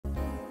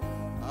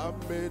I'm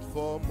made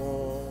for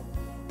more.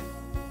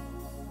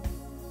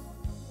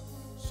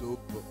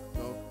 Super.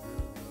 No.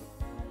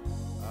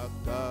 I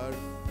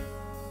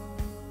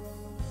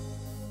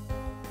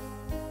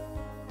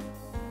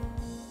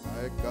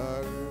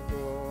carry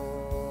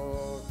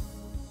God.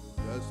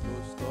 There's no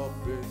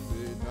stopping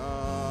me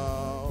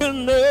now.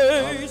 I'm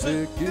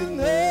taking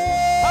it.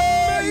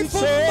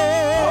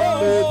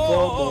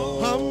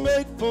 I'm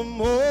made for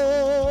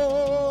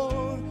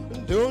more.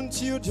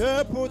 Don't you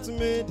dare put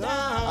me down.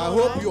 I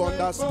hope you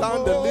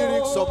understand the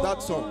lyrics of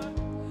that song.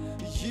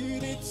 You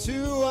need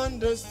to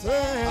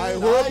understand. I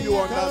hope you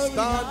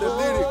understand the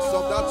lyrics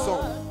of that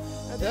song.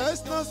 There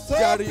is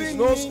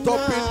no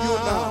stopping you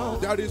now.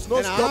 There is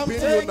no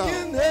stopping you now.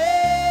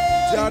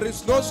 There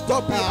is no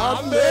stopping.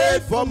 I'm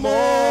made for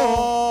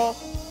more.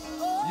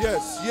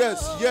 Yes,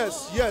 yes,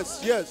 yes,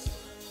 yes, yes.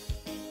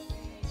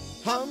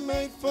 I'm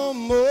made for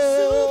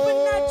more.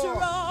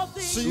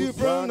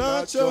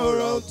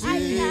 Supernatural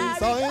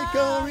things. I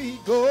carry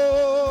go.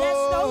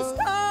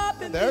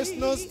 There's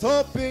no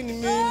stopping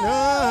me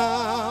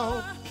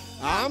now.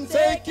 I'm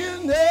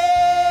taking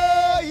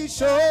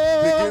nation.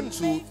 Begin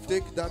to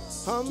take that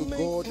to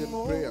God in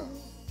prayer.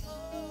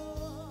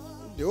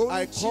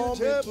 I come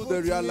into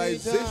the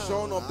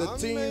realization of the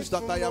things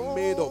that I am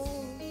made of.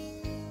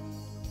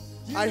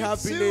 I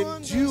have been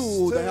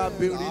endued. I have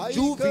been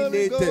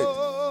rejuvenated.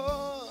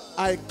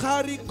 I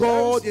carry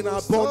God in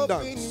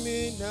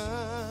abundance.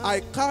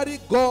 I carry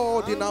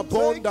God in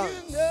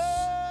abundance.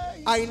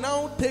 I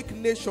now take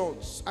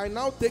nations. I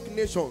now take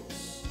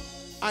nations.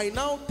 I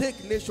now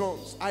take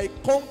nations. I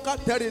conquer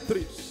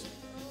territories.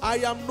 I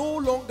am no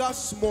longer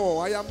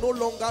small. I am no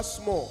longer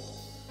small.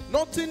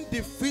 Nothing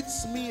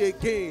defeats me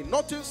again.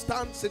 Nothing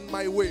stands in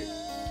my way.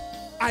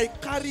 I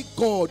carry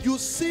God. You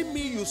see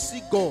me, you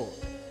see God.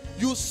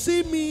 You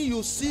see me,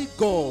 you see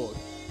God.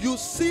 You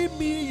see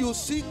me, you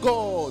see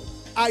God.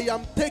 I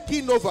am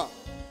taking over.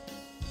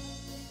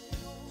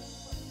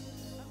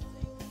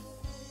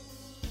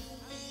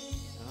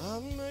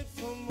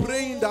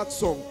 Praying that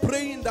song.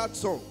 Praying that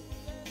song.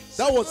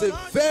 That was a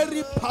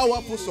very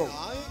powerful song.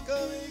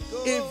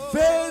 A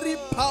very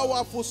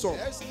powerful song.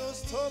 There's no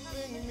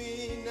stopping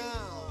me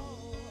now.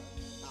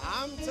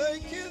 I'm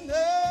taking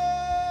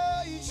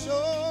nation.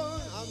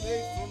 I'm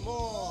made for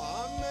more.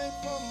 I'm made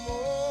for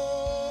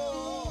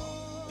more.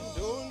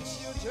 Don't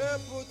you dare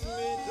put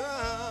me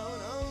down.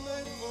 I'm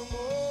made for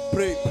more.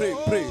 Pray, pray,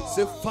 pray.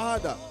 Say,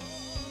 Father,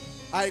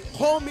 I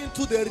come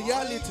into the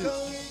realities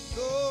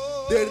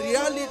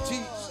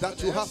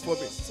that you have for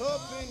me.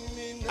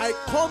 I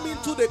come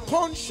into the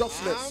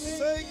consciousness.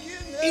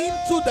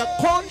 Into the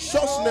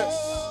consciousness.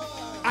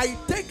 I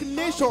take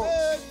nations.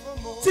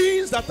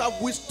 Things that have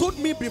withstood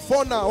me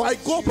before now, I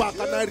go back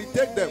and I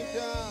retake them.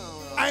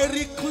 I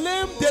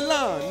reclaim the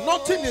land.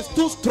 Nothing is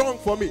too strong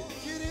for me.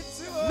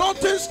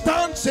 Nothing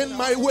stands in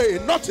my way.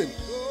 Nothing.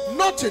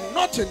 Nothing,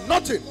 nothing,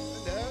 nothing.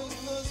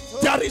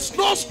 There is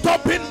no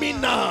stopping me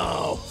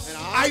now.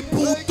 I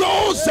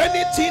bulldoze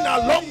anything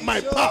along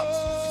my path.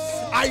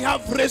 I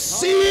have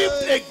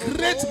received a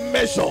great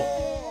measure.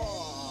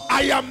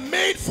 I am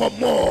made for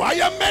more. I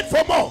am made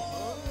for more.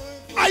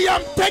 I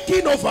am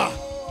taking over.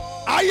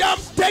 I am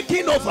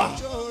taking over.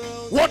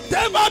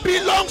 Whatever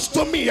belongs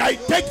to me, I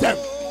take them.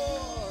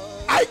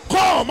 I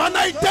come and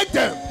I take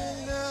them.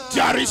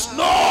 There is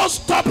no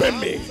stopping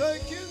me.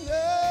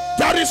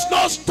 There is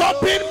no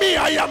stopping me.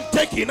 I am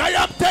taking. I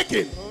am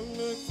taking.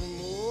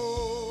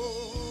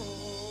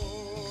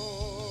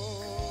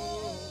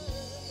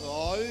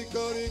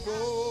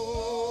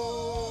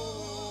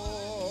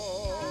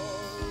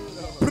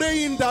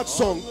 Praying that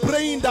song,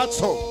 praying that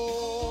song.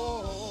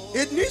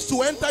 It needs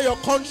to enter your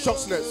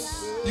consciousness.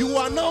 You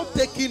are now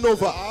taking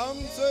over.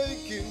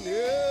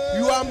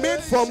 You are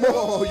made for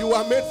more. You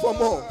are made for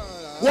more.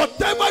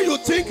 Whatever you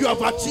think you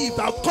have achieved,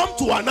 I've come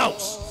to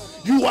announce.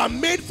 You are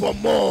made for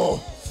more.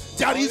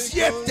 There are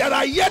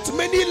yet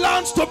many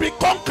lands to be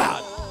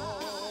conquered.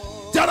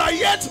 There are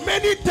yet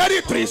many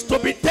territories to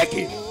be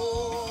taken.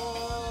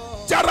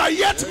 There are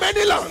yet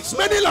many lands,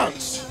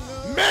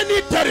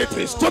 many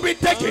territories to be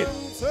taken.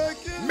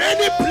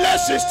 Many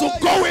places to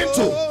go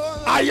into.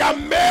 I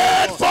am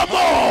made for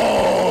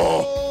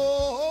more.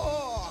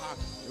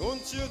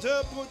 Don't you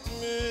dare put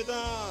me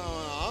down.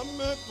 I'm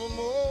made for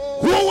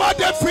more. Who are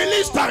the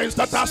Philistines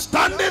that are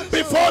standing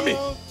before me?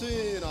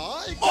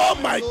 Oh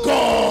my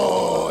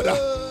God.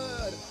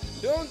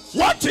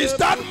 What is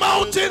that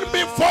mountain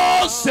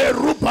before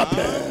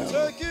Zerubbabel?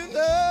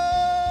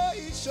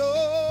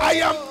 I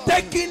am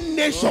taking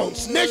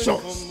nations.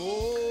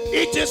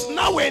 It is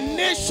now a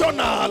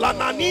national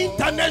and an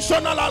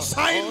international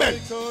assignment.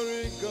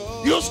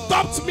 You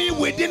stopped me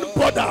within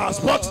borders,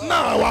 but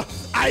now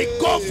I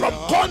go from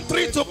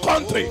country to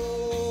country.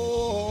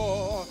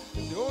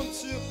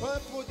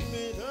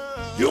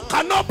 You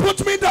cannot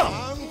put me down.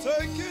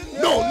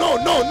 No.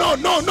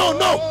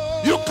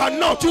 You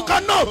cannot.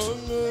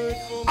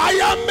 I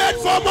am made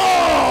for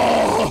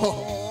more.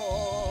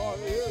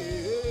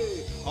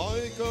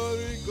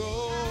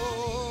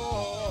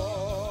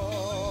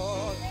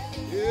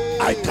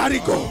 I carry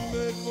God.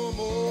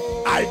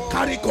 I I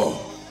carry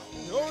God.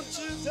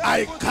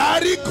 I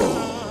carry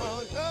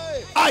God.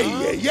 I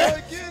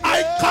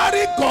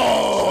carry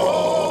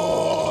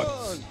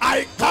God.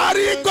 I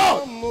carry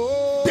God.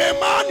 The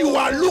man you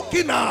are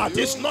looking at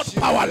is not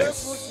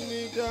powerless.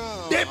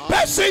 The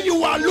person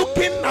you are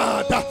looking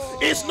at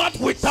is not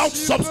without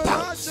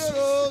substance.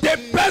 The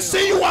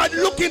person you are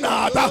looking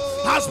at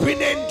has been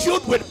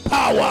endued with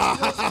power.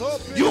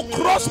 You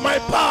cross my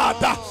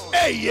path.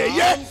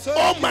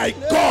 Oh my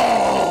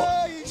God.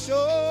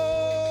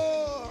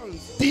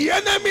 The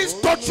enemies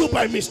touch you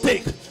by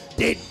mistake.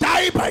 They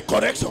die by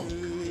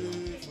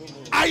correction.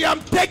 I am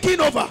taking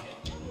over.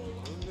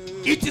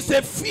 It is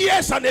a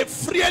fierce and a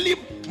freely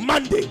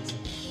mandate.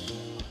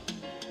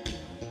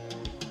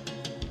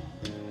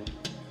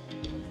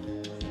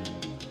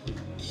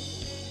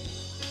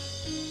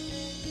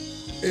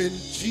 In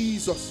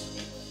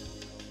Jesus'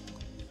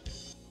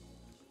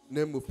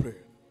 name we pray.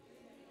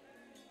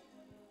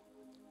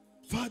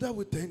 Father,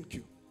 we thank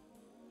you.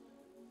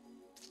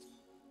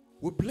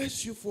 We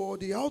bless you for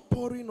the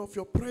outpouring of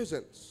your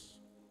presence,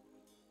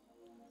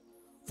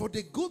 for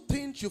the good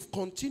things you've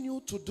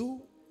continued to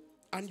do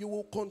and you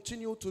will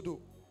continue to do.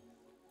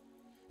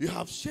 You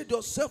have shed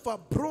yourself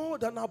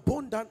abroad and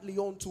abundantly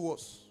unto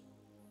us.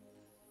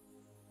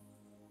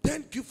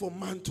 Thank you for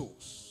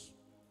mantles.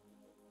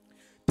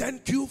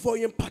 Thank you for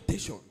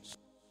impartations.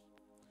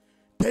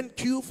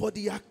 Thank you for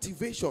the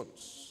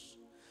activations.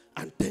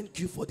 And thank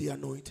you for the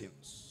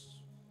anointings.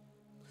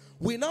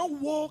 We now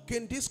walk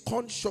in this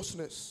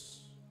consciousness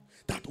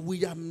that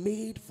we are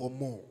made for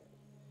more.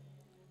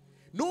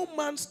 No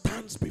man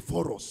stands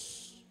before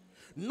us.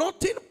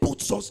 Nothing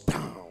puts us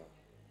down.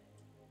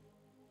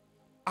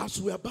 As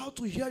we're about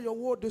to hear your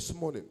word this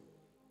morning,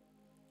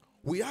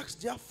 we ask,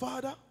 dear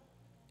Father,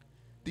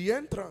 the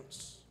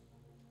entrance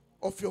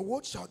of your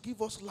word shall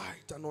give us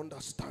light and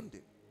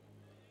understanding.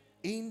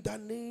 In the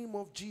name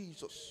of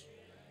Jesus.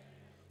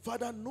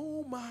 Father,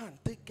 no man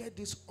taketh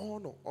this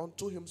honor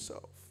unto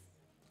himself,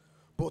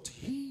 but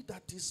he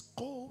that is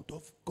called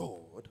of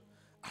God,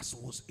 as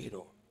was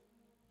Aaron.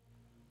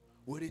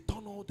 We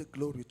return all the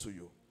glory to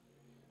you.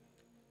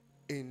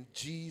 In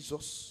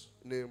Jesus'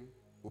 name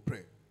we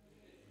pray.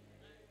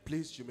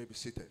 Please, you may be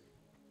seated.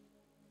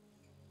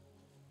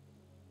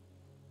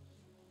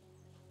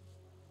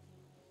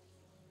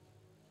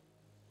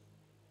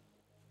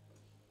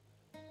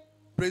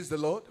 Praise the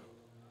Lord.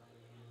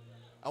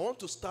 I want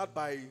to start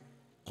by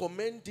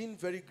commending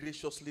very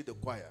graciously the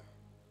choir.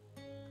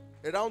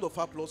 A round of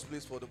applause,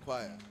 please, for the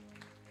choir.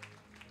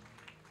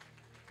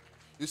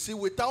 You see,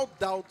 without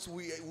doubt,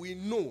 we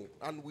know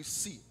and we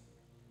see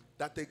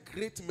that a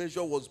great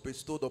measure was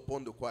bestowed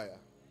upon the choir.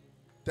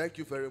 Thank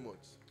you very much.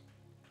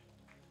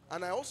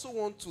 And I also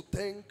want to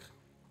thank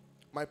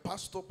my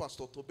pastor,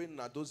 Pastor Tobin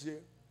Nadozie,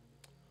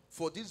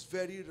 for this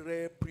very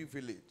rare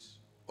privilege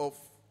of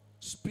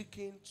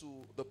speaking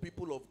to the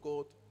people of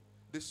God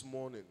this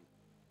morning.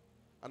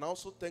 And I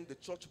also thank the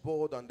church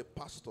board and the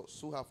pastors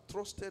who have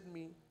trusted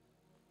me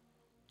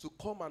to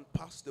come and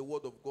pass the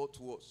word of God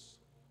to us.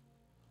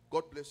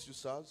 God bless you,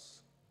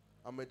 sirs,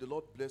 and may the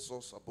Lord bless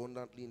us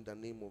abundantly in the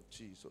name of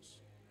Jesus.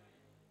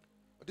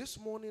 This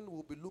morning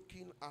we'll be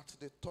looking at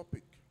the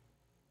topic,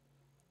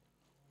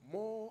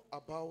 more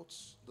about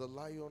the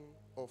Lion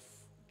of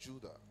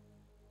Judah.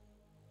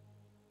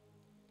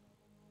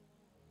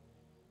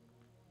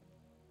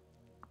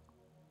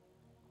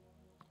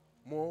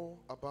 More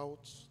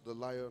about the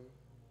Lion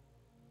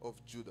of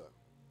Judah.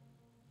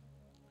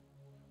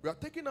 We are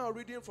taking our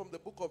reading from the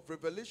book of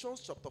Revelation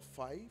chapter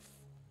 5,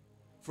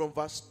 from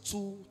verse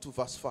 2 to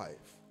verse 5.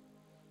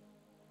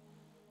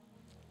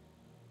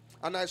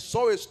 And I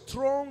saw a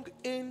strong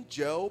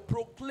angel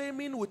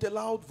proclaiming with a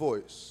loud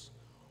voice,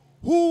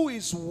 "Who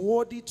is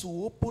worthy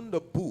to open the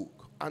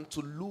book and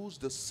to loose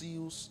the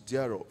seals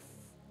thereof?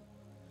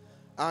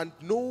 And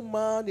no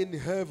man in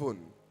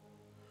heaven,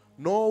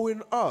 nor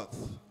in earth,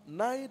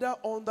 neither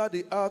under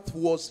the earth,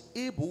 was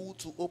able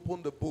to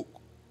open the book,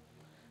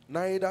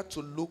 neither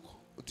to look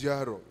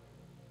thereon.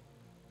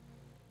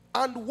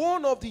 And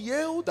one of the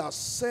elders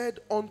said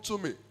unto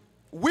me,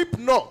 Weep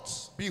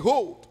not,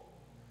 behold,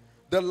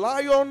 the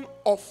Lion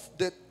of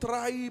the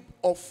tribe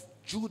of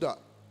Judah,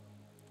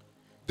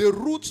 the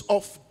root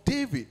of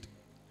David,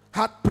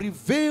 had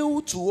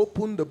prevailed to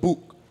open the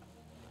book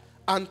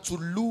and to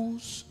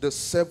loose the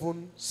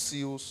 7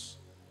 seals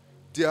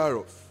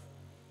thereof."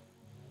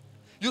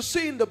 You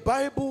see, in the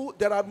Bible,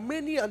 there are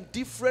many and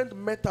different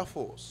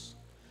metaphors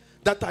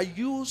that are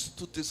used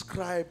to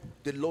describe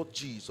the Lord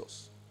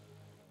Jesus.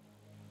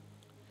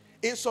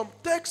 In some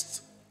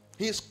texts,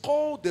 he is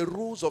called the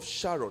Rose of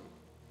Sharon.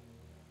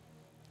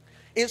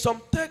 In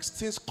some texts,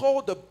 he is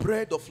called the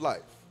Bread of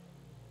Life.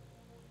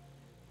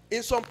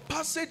 In some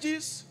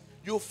passages,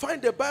 you'll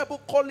find the Bible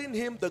calling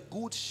him the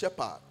Good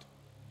Shepherd.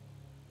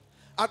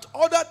 At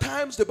other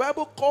times, the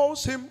Bible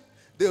calls him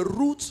the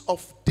Root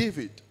of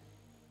David.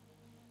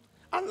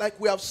 And like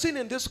we have seen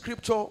in this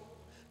scripture,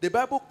 the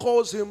Bible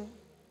calls him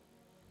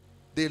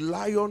the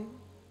Lion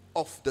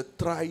of the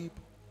tribe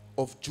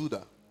of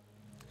Judah.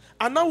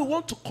 And now we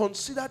want to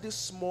consider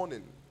this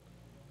morning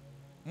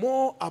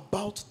more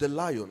about the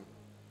Lion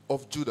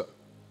of Judah.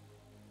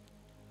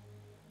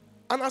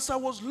 And as I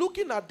was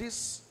looking at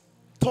this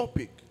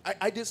topic,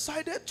 I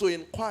decided to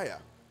inquire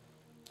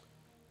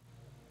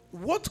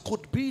what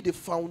could be the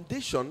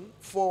foundation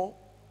for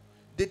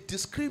the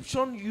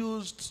description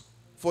used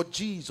for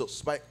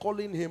Jesus by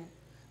calling him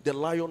the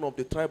Lion of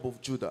the tribe of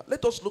Judah.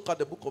 Let us look at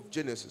the book of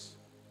Genesis,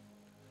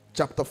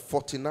 chapter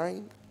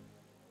 49.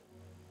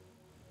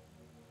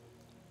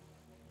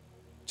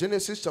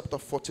 Genesis chapter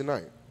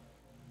 49,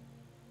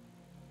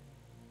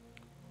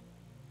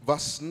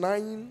 verse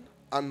 9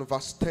 and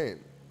verse 10.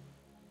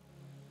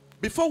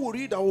 Before we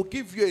read, I will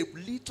give you a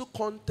little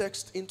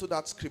context into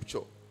that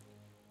scripture.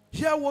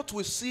 Here what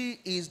we see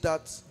is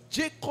that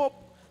Jacob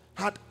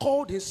had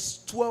called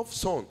his 12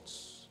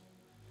 sons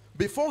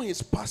before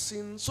his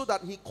passing so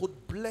that he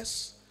could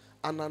bless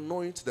and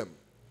anoint them.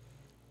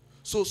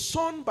 So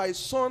son by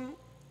son,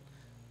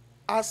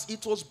 as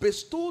it was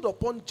bestowed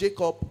upon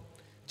Jacob,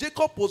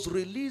 Jacob was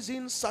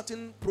releasing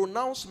certain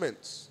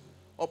pronouncements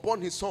upon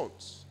his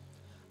sons.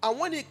 And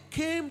when it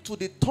came to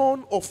the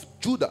turn of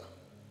Judah,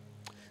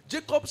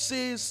 Jacob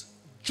says,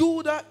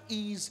 Judah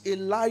is a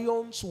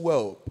lion's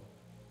whelp.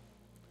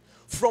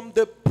 From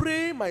the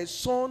prey, my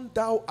son,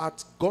 thou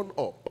art gone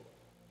up.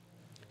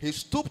 He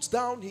stooped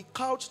down, he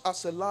couched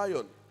as a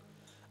lion,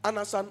 and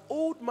as an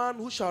old man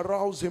who shall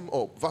rouse him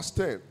up. Verse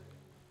 10.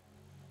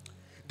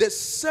 The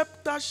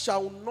scepter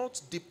shall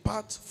not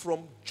depart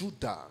from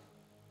Judah,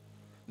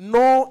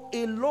 nor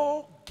a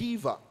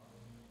lawgiver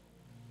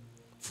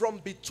from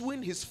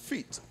between his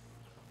feet,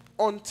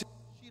 until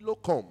Shiloh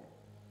come.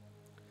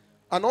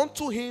 And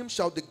unto him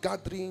shall the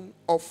gathering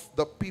of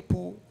the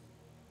people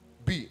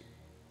be.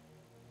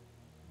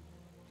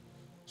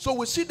 So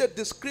we see the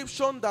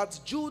description that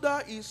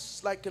Judah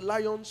is like a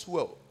lion's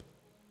whelp.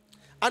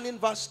 And in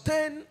verse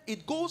 10,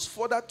 it goes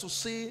further to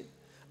say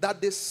that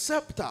the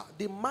scepter,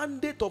 the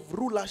mandate of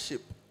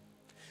rulership,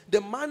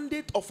 the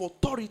mandate of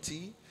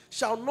authority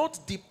shall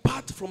not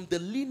depart from the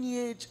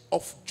lineage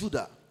of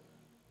Judah.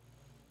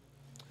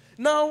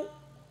 Now,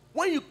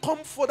 when you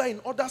come further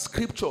in other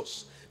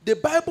scriptures, the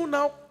Bible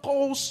now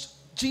calls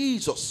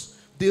Jesus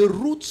the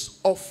roots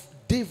of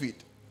David.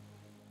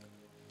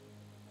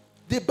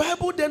 The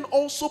Bible then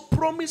also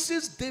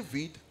promises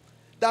David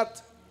that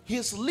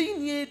his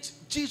lineage,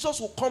 Jesus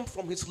will come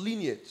from his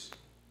lineage.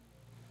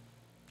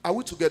 Are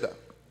we together?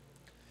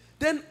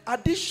 Then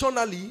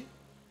additionally,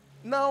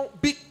 now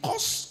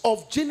because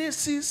of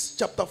Genesis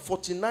chapter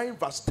 49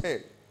 verse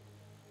 10,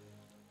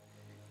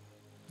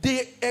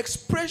 the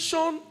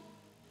expression,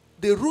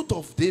 the root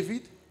of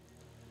David,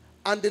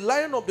 and the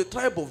Lion of the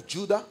tribe of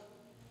Judah,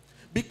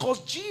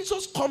 because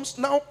Jesus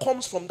now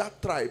comes from that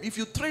tribe. If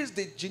you trace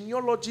the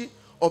genealogy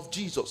of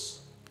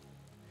Jesus,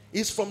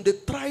 is from the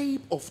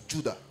tribe of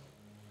Judah.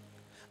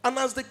 And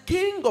as the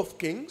King of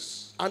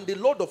Kings and the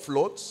Lord of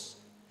Lords,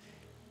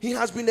 he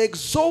has been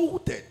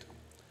exalted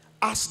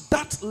as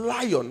that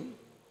Lion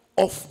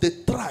of the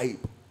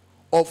tribe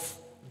of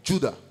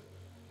Judah.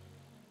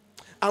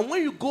 And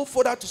when you go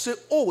further to say,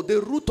 oh,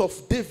 the root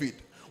of David,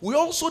 we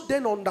also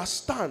then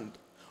understand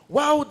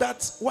while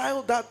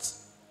that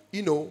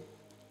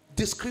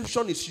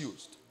description is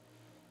used.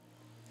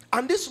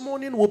 And this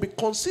morning we'll be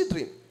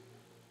considering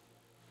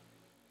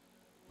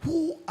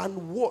who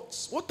and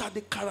what are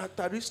the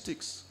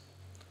characteristics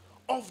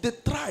of the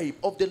tribe,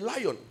 of the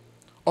Lion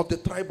of the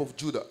tribe of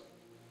Judah.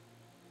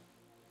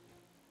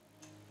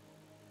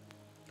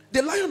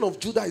 The Lion of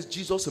Judah is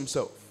Jesus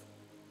himself.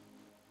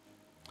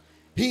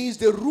 He is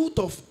the root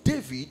of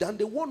David and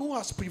the one who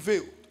has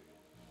prevailed.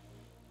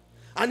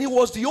 And he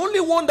was the only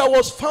one that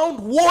was found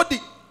worthy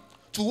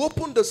to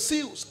open the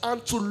seals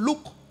and to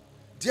look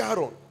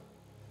thereon.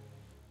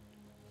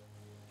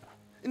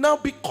 Now,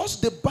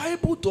 because the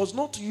Bible does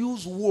not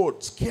use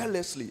words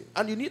carelessly,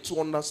 and you need to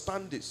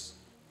understand this.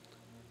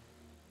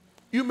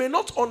 You may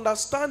not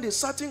understand a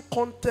certain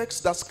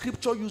context that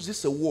scripture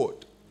uses a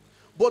word.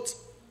 But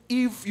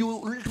if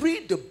you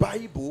read the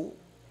Bible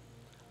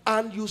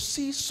and you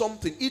see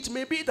something, it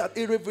may be that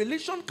a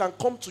revelation can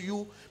come to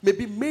you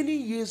maybe many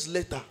years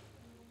later.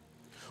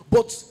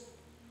 But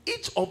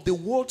each of the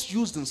words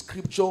used in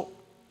scripture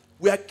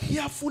were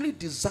carefully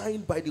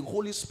designed by the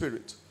Holy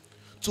Spirit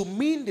to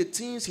mean the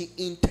things he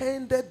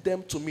intended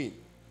them to mean.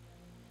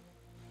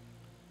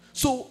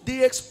 So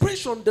the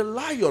expression, the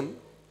lion,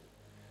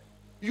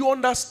 you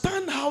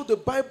understand how the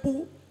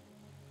Bible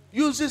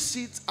uses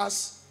it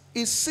as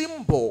a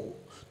symbol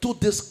to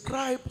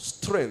describe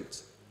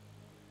strength.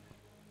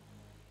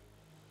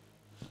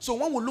 So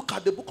when we look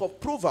at the book of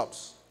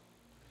Proverbs,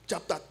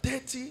 chapter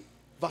 30,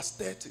 verse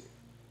 30,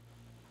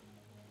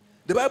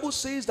 the Bible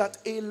says that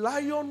a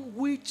lion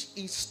which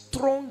is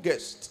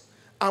strongest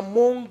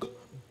among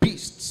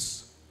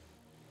beasts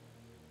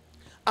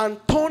and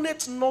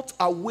turneth not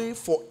away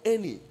for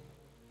any.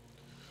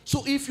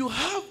 So if you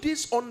have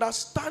this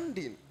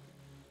understanding,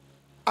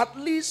 at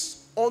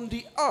least on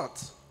the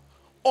earth,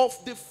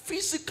 of the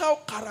physical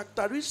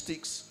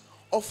characteristics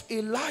of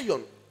a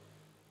lion,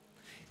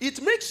 it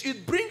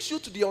brings you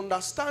to the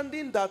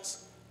understanding that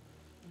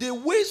The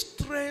way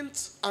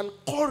strength and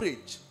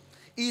courage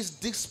is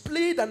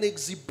displayed and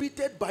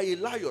exhibited by a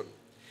lion,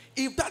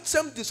 if that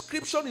same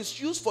description is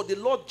used for the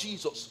Lord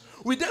Jesus,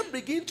 we then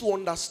begin to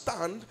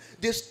understand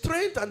the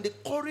strength and the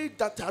courage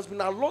that has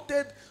been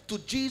allotted to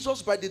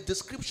Jesus by the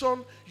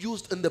description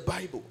used in the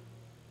Bible.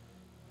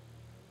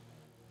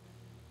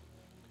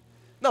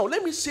 Now,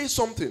 let me say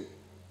something.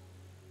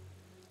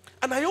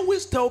 And I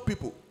always tell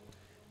people,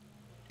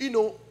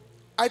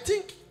 I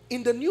think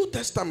in the New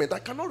Testament, I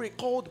cannot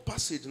recall the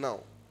passage now.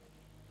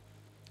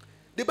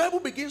 The Bible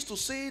begins to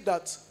say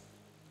that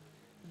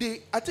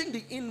the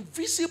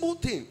invisible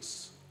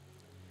things,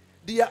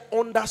 they are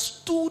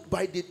understood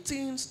by the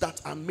things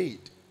that are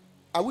made.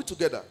 Are we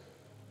together?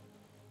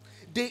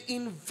 The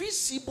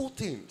invisible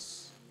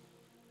things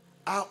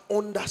are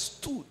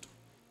understood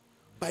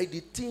by the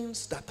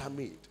things that are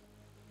made.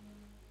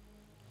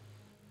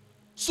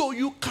 So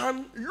you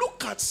can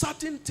look at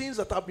certain things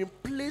that have been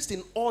placed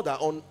in order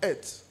on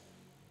earth,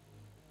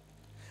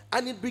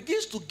 and it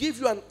begins to give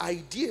you an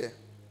idea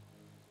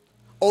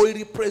or a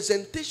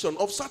representation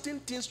of certain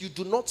things you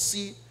do not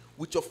see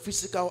with your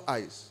physical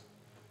eyes.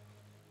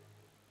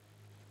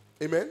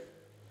 Amen?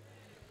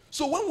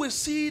 So when we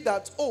see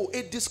that,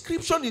 a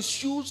description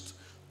is used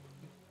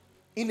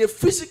in a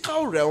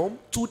physical realm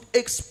to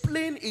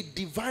explain a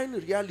divine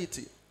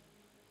reality,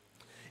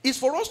 it's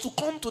for us to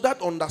come to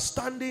that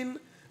understanding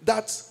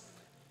that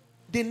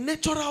the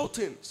natural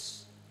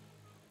things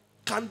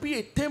can be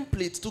a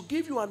template to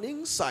give you an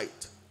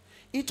insight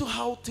into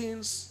how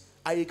things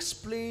are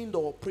explained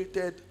or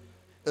operated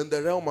in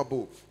the realm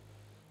above.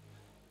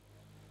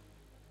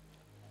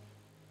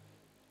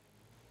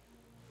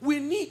 We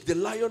need the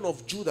Lion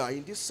of Judah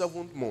in this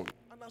 7th month.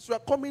 And as we are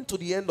coming to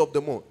the end of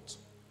the month,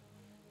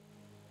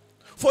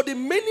 for the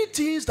many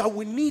things that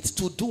we need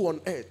to do on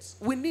earth,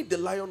 we need the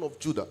Lion of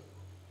Judah.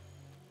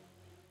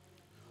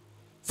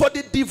 For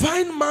the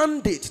divine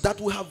mandate that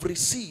we have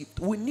received,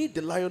 we need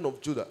the Lion of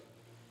Judah.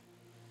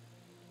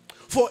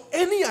 For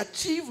any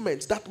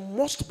achievement that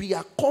must be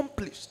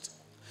accomplished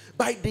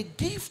by the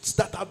gifts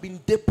that have been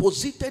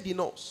deposited in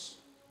us,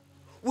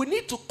 we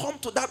need to come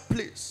to that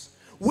place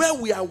where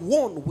we are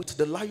one with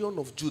the Lion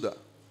of Judah.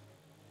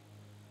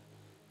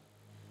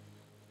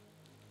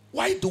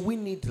 Why do we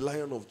need the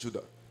Lion of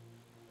Judah?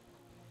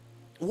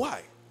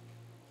 Why?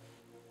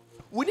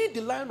 We need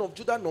the Lion of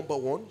Judah, number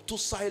one, to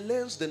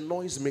silence the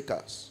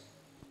noisemakers.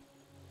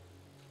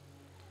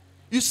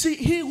 You see,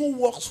 he who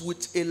walks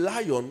with a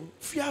lion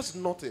fears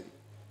nothing.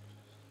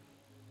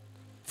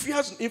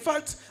 In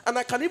fact, and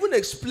I can even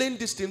explain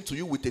this thing to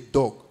you with a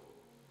dog.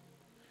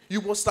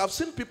 You must have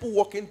seen people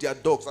walking their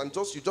dogs and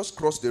you just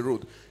cross the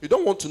road. You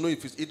don't want to know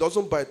if it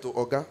doesn't bite to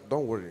Oga.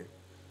 Don't worry.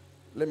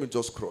 Let me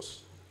just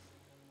cross.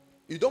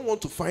 You don't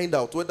want to find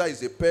out whether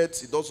it's a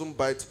pet, it doesn't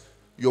bite.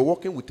 You're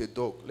walking with a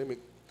dog.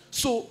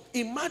 So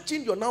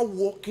imagine you're now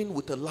walking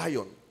with a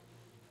lion.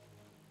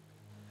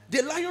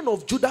 The Lion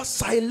of Judah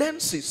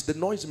silences the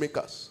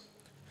noisemakers.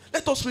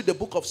 Let us read the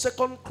book of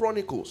 2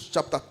 Chronicles,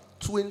 chapter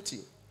 20.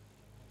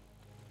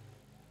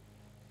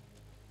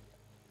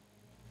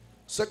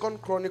 2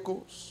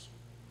 Chronicles,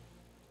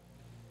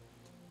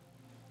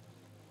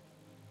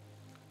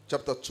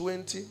 chapter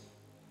 20.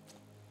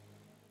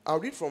 I'll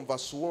read from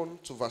verse 1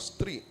 to verse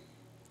 3.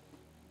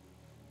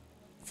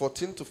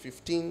 14 to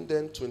 15,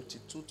 then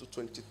 22 to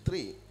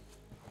 23.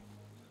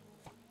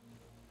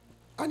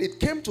 And it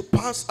came to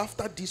pass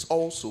after this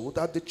also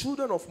that the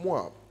children of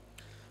Moab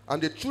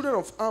and the children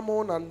of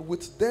Ammon, and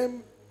with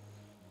them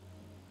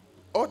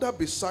other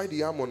beside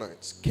the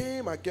Ammonites,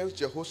 came against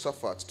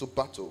Jehoshaphat to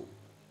battle.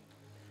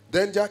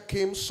 Then there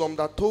came some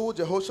that told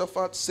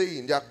Jehoshaphat,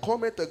 saying, There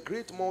cometh a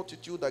great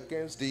multitude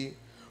against thee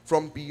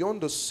from beyond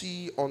the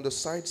sea on the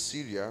side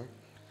Syria,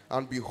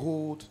 and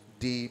behold,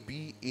 they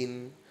be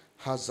in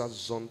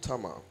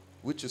Hazazon-Tamar,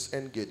 which is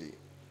En-Gedi.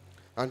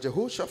 And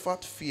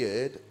Jehoshaphat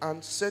feared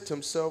and set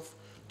himself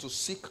to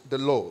seek the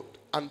Lord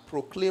and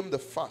proclaim the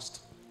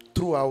fast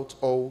throughout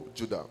all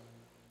Judah.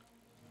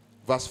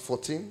 Verse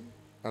 14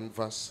 and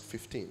verse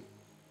 15.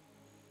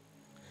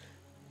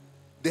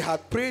 They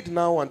had prayed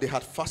now and they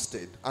had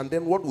fasted. And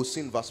then what we see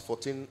in verse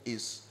 14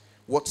 is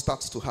what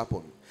starts to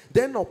happen.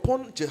 Then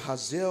upon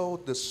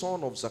Jehaziel, the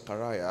son of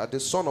Zechariah, the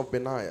son of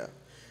Benaiah,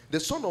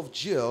 the son of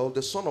Jeiel,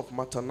 the son of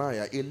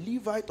Mattaniah, a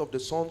Levite of the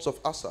sons of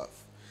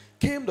Asaph,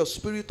 came the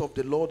Spirit of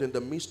the Lord in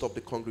the midst of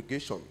the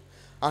congregation.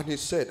 And he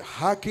said,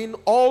 Hearken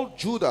all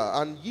Judah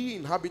and ye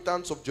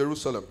inhabitants of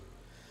Jerusalem,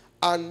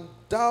 and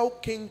thou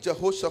King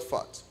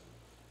Jehoshaphat,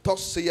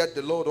 thus saith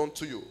the Lord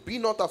unto you, Be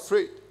not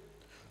afraid,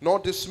 nor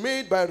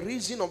dismayed by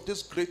reason of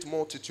this great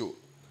multitude,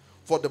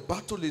 for the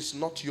battle is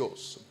not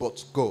yours,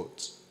 but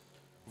God's.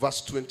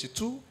 Verse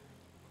 22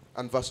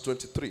 and verse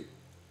 23.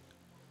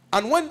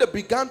 And when they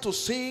began to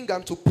sing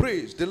and to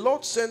praise, the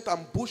Lord sent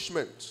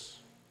ambushments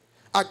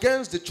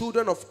against the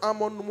children of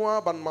Ammon,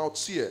 Moab, and Mount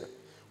Seir,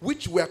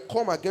 which were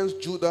come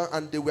against Judah,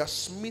 and they were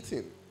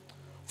smitten.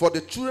 For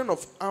the children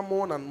of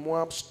Ammon and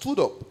Moab stood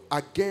up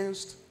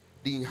against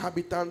the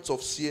inhabitants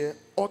of Seir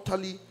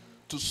utterly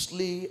to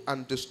slay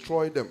and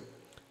destroy them.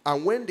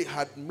 And when they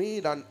had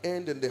made an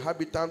end in the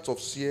inhabitants of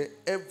Seir,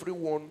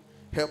 everyone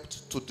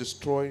helped to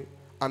destroy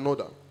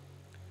another.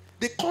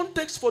 The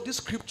context for this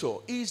scripture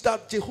is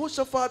that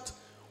Jehoshaphat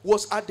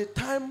was at the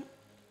time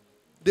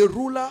the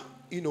ruler,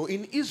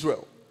 in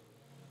Israel.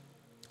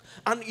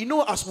 And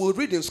as we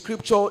read in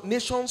scripture,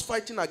 nations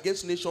fighting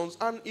against nations,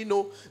 and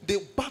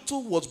the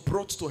battle was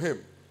brought to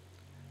him.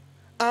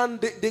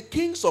 And the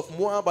kings of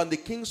Moab and the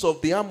kings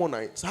of the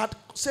Ammonites had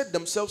set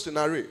themselves in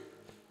array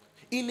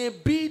in a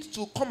bid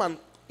to come and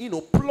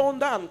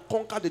plunder and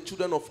conquer the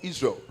children of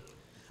Israel.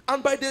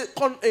 And by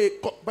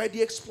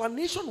the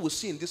explanation we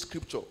see in this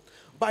scripture,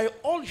 by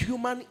all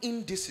human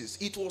indices,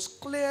 it was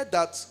clear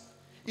that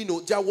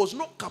there was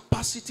no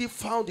capacity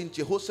found in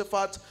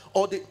Jehoshaphat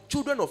or the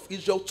children of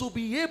Israel to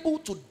be able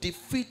to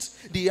defeat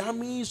the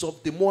armies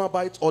of the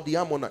Moabites or the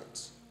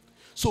Ammonites.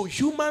 So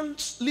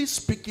humanly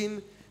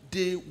speaking,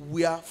 they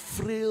were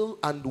frail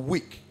and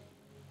weak.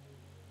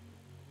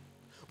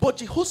 But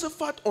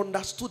Jehoshaphat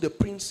understood the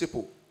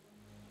principle.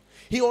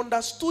 He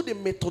understood the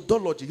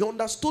methodology. He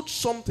understood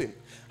something,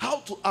 how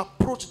to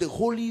approach the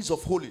holies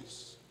of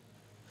holies.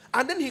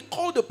 And then he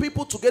called the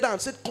people together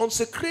and said,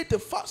 consecrate a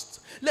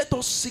fast. Let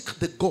us seek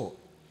the God.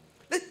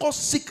 Let us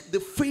seek the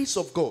face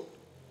of God.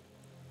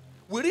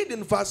 We read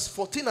in verse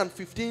 14 and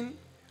 15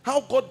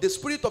 how the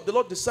Spirit of the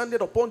Lord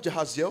descended upon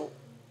Jehaziel.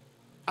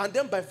 And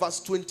then by verse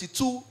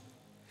 22,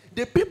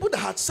 the people that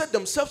had set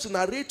themselves in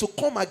array to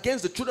come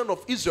against the children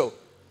of Israel,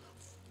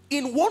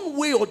 in one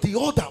way or the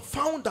other,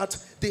 found that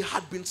they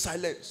had been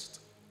silenced.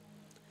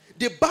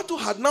 The battle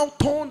had now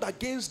turned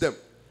against them.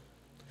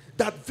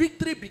 That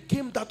victory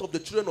became that of the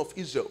children of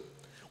Israel.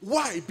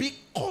 Why?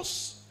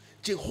 Because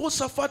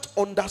Jehoshaphat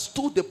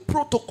understood the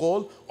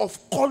protocol of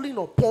calling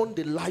upon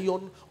the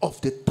Lion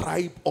of the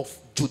tribe of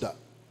Judah.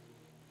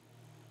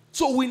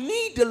 So we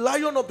need the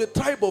Lion of the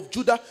tribe of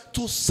Judah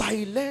to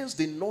silence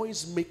the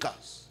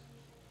noisemakers.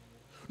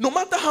 No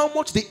matter how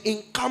much they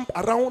encamp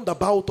around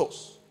about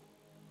us,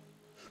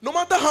 no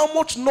matter how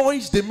much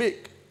noise they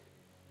make.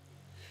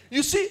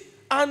 You see,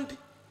 and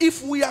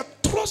if we are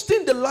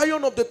trusting the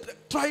Lion of the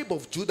tribe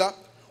of Judah,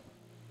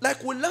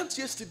 like we learned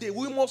yesterday,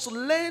 we must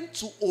learn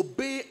to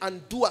obey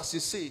and do as he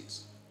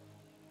says.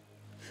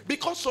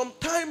 Because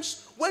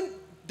sometimes when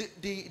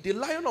the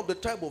Lion of the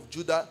tribe of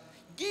Judah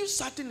gives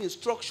certain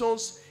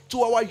instructions,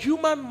 to our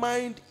human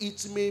mind,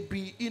 it may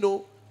be,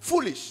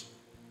 foolish.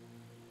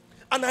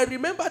 And I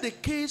remember the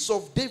case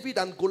of David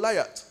and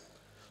Goliath.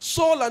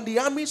 Saul and the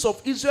armies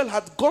of Israel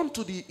had gone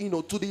to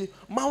the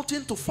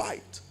mountain to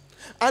fight.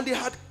 And they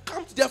had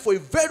camped there for a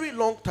very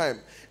long time.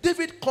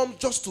 David comes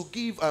just to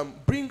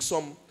bring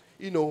some,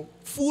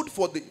 food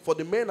for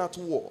the men at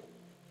war.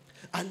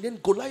 And then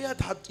Goliath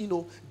had,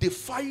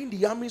 defying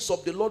the armies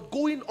of the Lord,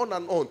 going on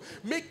and on,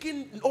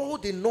 making all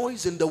the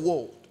noise in the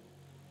world.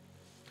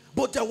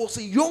 But there was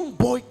a young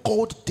boy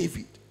called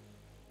David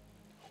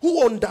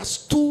who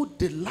understood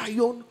the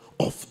Lion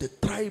of the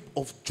tribe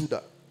of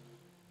Judah.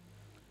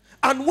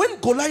 And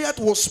when Goliath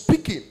was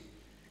speaking,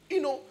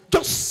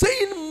 just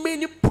saying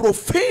many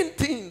profane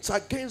things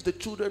against the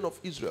children of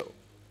Israel,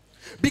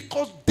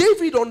 because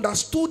David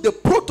understood the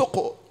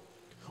protocol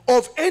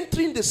of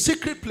entering the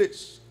secret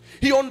place.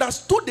 He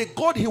understood the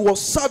God he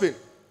was serving.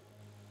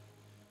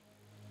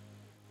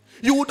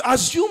 You would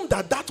assume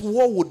that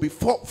war would be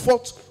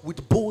fought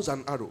with bows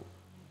and arrows.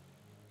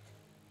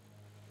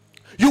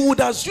 You would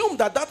assume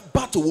that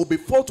battle will be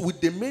fought with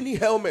the many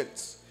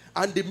helmets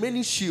and the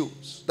many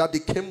shields that they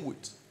came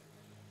with.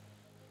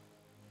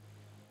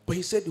 But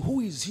he said,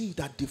 who is he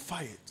that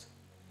defieth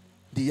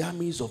the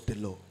armies of the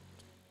Lord?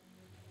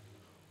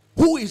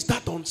 Who is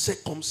that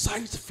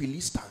uncircumcised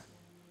Philistine?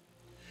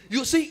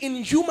 You see,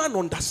 in human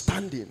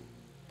understanding,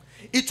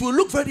 it will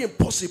look very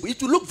impossible.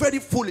 It will look very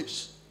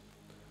foolish.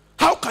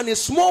 How can a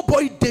small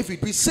boy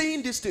David be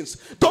saying these things?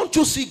 Don't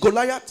you see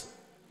Goliath?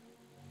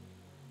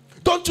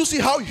 Don't you see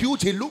how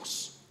huge he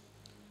looks?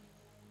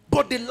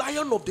 But the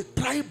Lion of the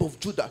tribe of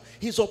Judah,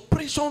 his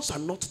operations are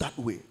not that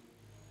way.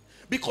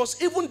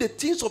 Because even the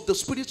things of the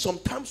Spirit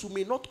sometimes we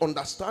may not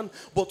understand,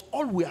 but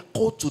all we are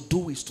called to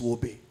do is to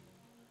obey.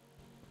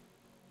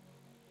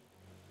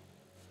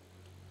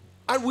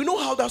 And we know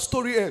how that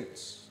story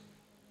ends.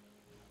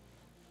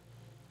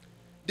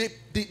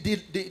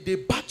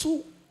 The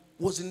battle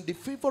was in the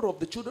favor of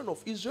the children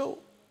of Israel,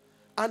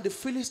 and the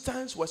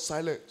Philistines were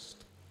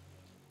silenced.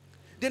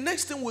 The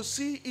next thing we'll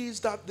see is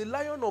that the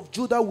Lion of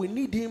Judah, we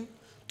need him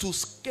to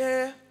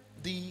scare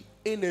the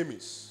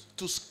enemies.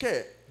 To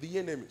scare the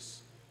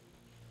enemies.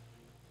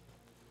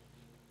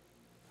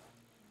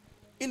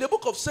 In the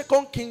book of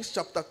 2 Kings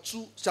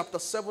chapter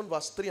 7,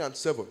 verse 3 and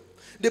 7,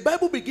 the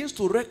Bible begins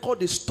to record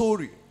the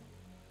story.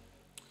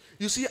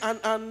 You see,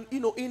 and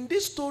in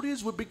these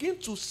stories, we begin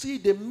to see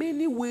the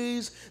many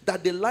ways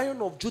that the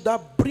Lion of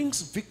Judah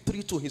brings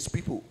victory to his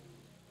people.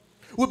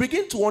 We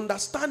begin to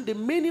understand the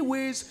many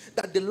ways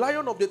that the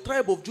Lion of the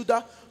tribe of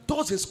Judah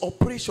does his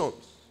operations.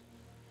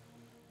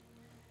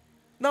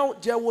 Now,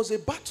 there was a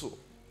battle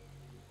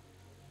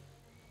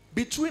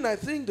between, I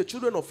think, the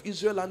children of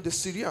Israel and the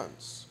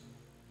Syrians.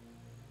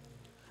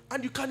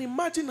 And you can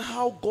imagine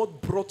how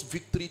God brought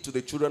victory to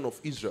the children of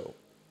Israel.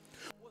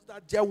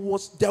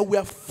 Was that there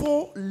were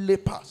 4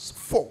 lepers,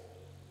 4.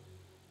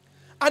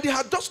 And they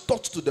had just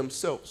thought to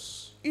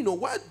themselves,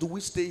 why do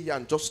we stay here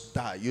and just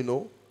die,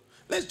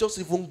 Let's just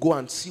even go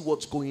and see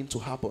what's going to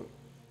happen.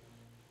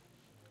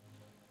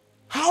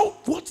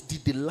 What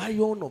did the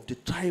Lion of the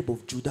tribe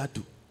of Judah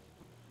do?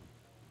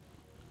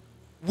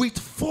 With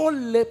 4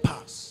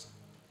 lepers,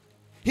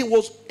 he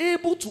was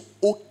able to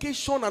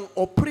occasion an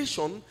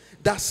operation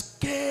that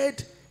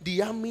scared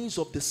the armies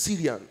of the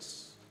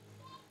Syrians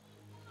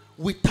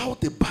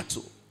without a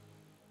battle.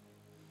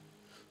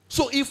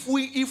 So if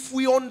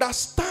we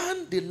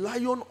understand the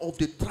Lion of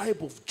the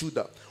tribe of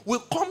Judah, we'll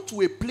come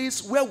to a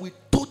place where we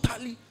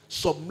totally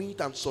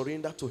submit and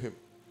surrender to him.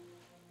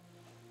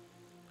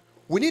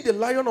 We need the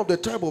Lion of the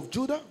tribe of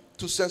Judah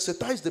to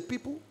sensitize the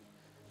people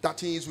that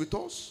he is with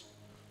us,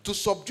 to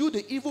subdue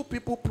the evil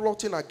people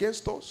plotting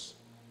against us,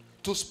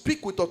 to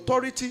speak with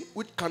authority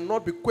which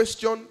cannot be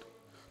questioned,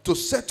 to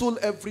settle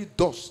every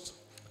dust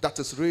that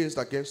is raised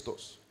against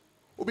us.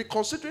 We'll be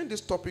considering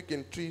this topic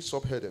in 3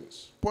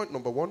 subheadings. Point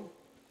number 1,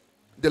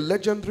 the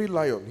legendary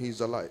lion, he is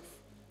alive.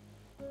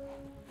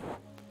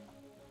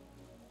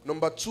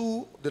 Number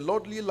 2, the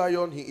lordly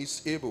lion, he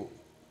is able.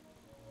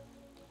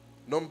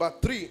 Number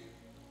 3,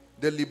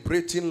 the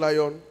liberating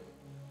lion,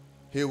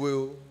 he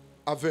will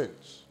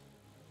avenge.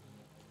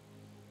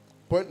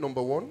 Point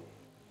number 1,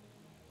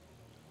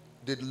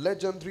 the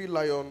legendary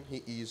lion,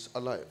 he is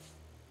alive.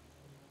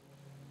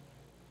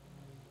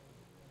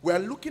 We are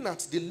looking at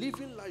the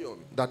living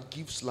lion that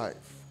gives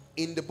life.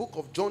 In the book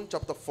of John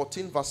chapter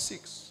 14 verse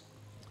 6,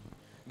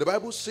 the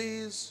Bible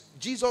says,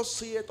 Jesus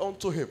saith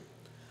unto him,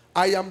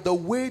 I am the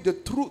way, the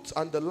truth,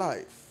 and the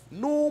life.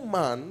 No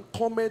man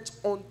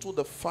cometh unto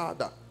the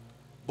Father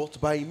but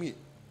by me.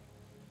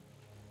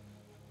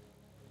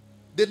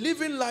 The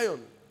living lion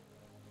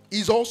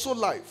is also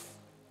life.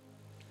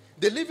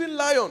 The living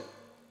lion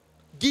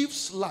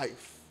gives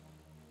life.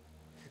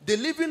 The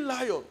living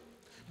lion,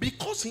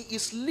 because he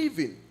is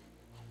living,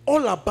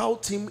 all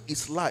about him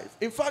is life.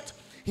 In fact,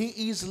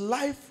 he is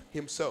life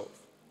himself.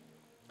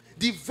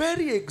 The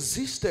very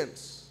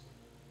existence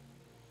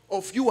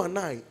of you and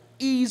I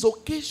is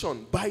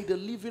occasioned by the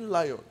living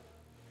lion.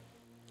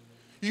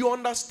 You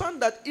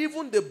understand that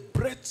even the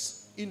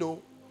breaths,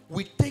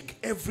 we take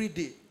every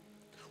day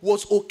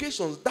was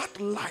occasions. That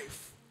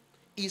life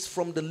is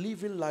from the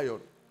living lion.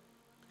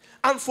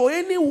 And for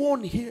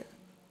anyone here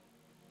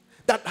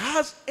that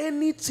has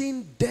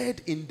anything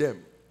dead in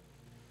them,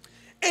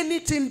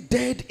 anything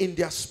dead in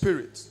their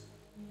spirit,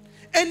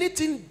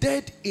 anything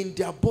dead in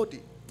their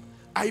body,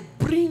 I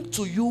bring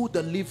to you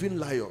the living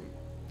lion.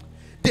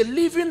 The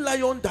living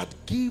lion that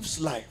gives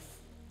life,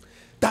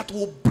 that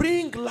will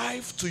bring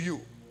life to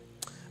you.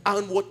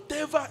 And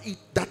whatever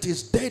that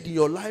is dead in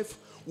your life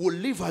will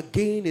live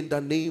again in the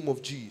name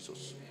of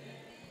Jesus.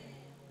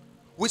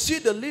 We see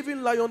the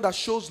living lion that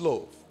shows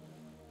love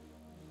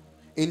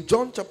in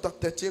John chapter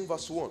 13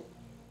 verse 1.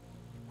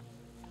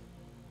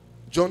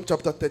 John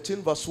chapter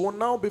 13 verse 1.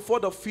 Now before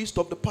the feast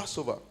of the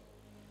Passover,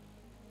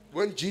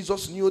 when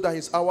Jesus knew that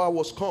his hour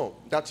was come,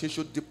 that he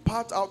should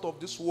depart out of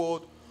this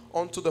world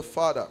unto the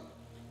Father,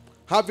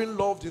 having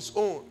loved his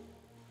own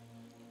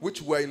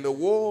which were in the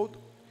world,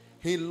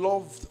 he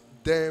loved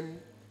them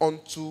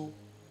unto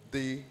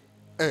the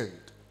end.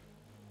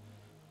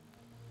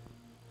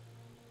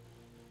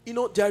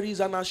 There is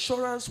an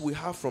assurance we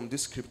have from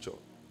this scripture,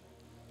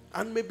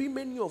 and maybe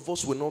many of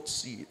us will not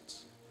see it.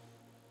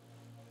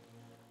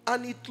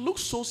 And it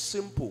looks so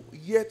simple,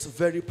 yet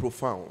very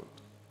profound.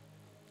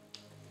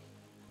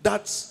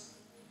 That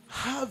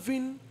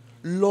having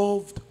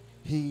loved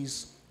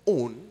his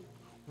own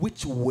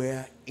which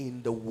were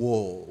in the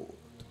world,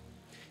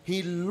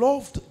 he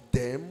loved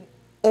them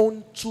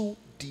unto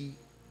the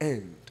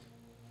end.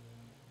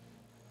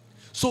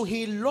 So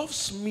he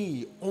loves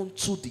me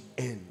unto the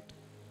end.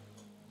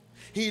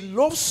 He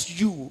loves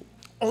you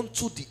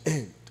unto the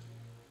end.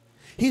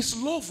 His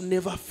love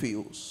never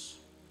fails.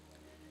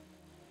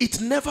 It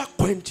never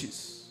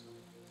quenches.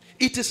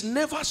 It is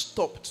never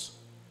stopped.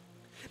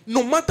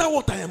 No matter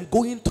what I am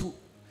going through,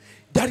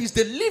 there is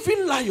the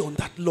living lion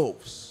that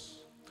loves.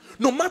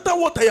 No matter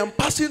what I am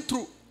passing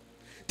through,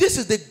 this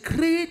is the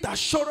great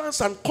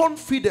assurance and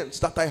confidence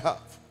that I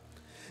have,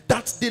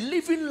 that the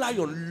living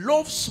lion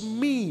loves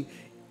me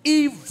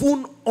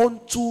even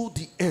unto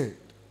the end.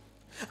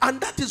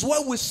 And that is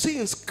why we see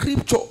in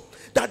scripture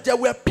that there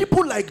were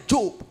people like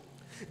Job,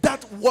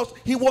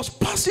 he was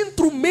passing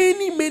through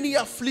many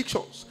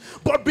afflictions,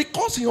 but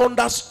because he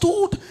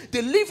understood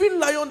the living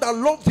lion that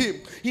loved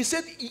him, he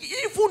said,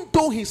 even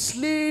though he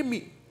slay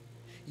me,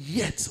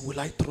 yet will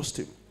I trust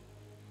him.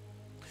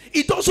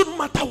 It doesn't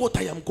matter what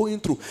I am going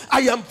through.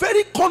 I am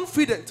very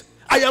confident,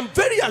 I am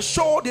very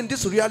assured in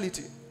this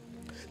reality,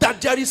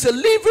 that there is a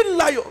living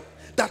lion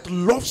that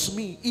loves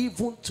me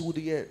even to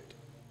the end.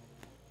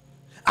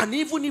 And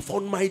even if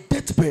on my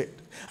deathbed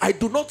I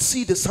do not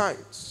see the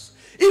signs,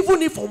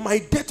 even if on my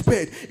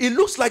deathbed it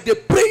looks like the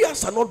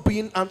prayers are not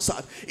being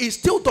answered, it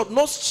still does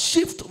not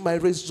shift my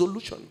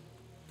resolution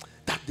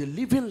that the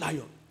living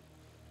lion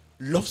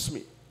loves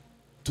me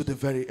to the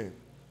very end.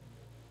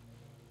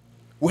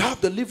 We have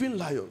the living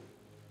lion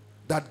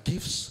that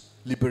gives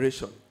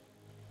liberation.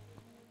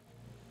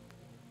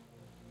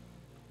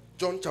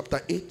 John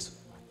chapter 8,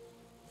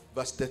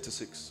 verse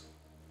 36.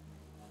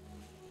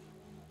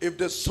 If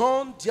the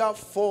Son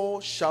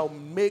therefore shall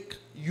make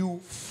you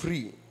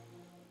free,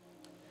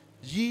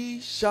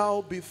 ye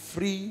shall be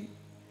free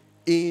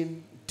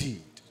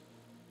indeed.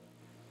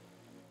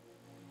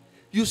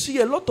 You see,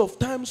 a lot of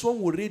times when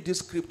we read these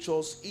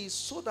scriptures is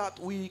so that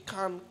we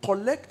can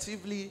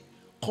collectively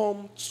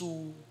come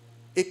to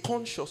a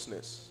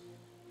consciousness.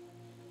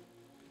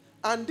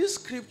 And this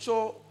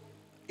scripture,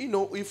 you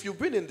know, if you've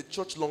been in the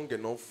church long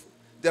enough,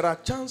 there are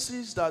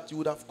chances that you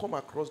would have come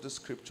across the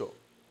scripture.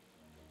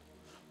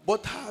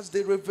 But has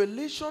the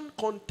revelation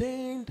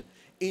contained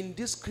in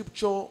this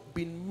scripture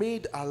been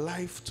made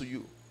alive to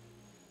you?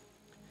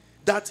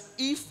 That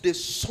if the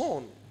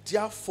Son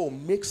therefore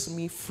makes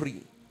me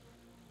free,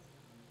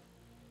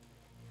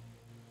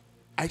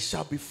 I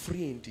shall be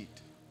free indeed.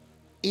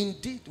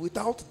 Indeed,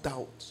 without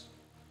doubt.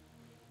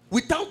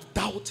 Without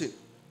doubting.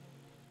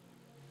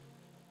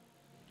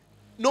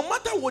 No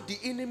matter what the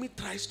enemy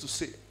tries to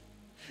say.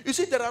 You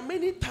see, there are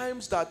many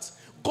times that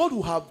God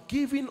will have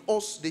given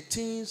us the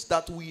things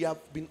that we have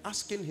been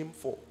asking him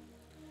for.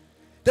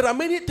 There are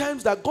many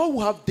times that God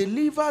will have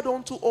delivered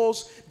unto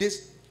us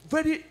these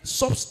very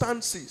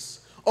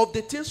substances of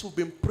the things we've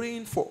been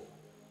praying for.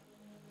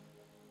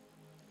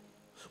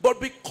 But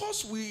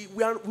because we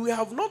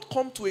have not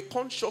come to a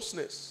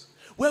consciousness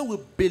where we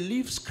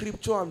believe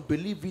scripture and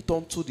believe it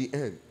unto the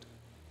end,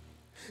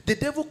 the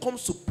devil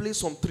comes to play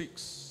some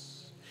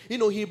tricks. You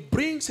know, he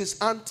brings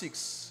his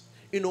antics.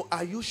 You know,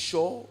 are you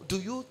sure? Do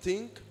you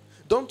think?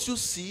 Don't you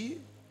see?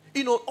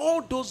 You know,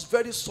 all those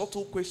very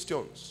subtle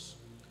questions.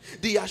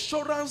 The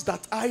assurance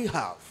that I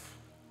have,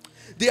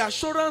 the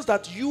assurance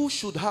that you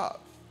should have,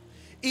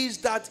 is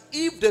that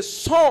if the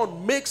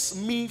Son makes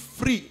me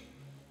free,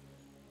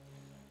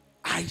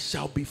 I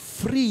shall be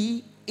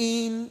free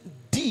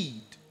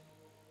indeed.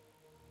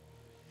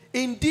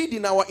 Indeed,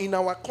 in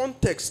our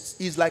context,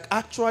 is like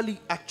actually,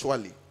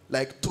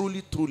 like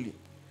truly,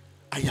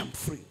 I am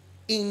free.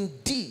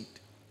 Indeed.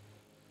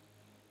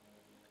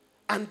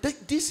 And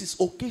this is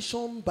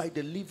occasioned by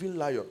the living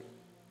lion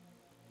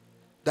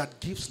that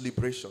gives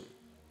liberation.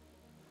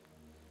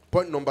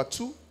 Point number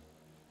 2,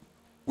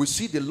 we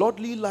see the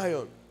lordly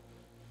lion.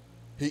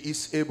 He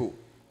is able.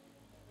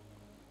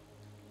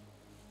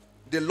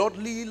 The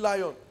lordly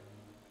lion,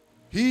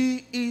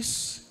 he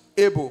is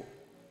able.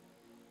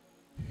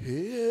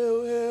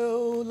 Hail,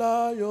 hail,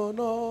 Lion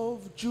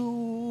of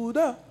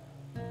Judah.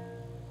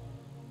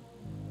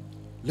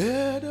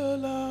 Let the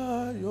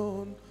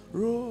lion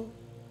roar.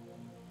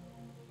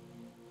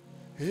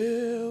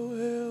 Hail,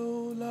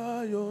 hail,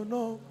 Lion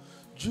of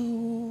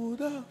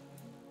Judah.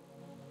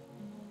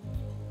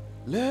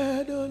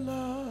 Let the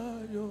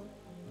lion.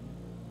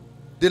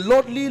 The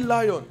lordly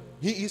lion,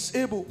 he is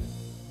able.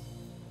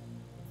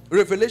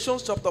 Revelation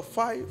chapter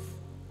 5,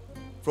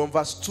 from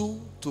verse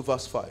 2 to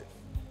verse 5.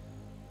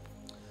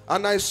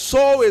 And I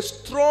saw a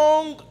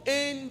strong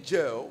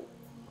angel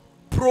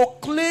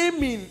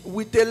proclaiming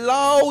with a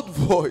loud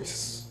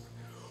voice,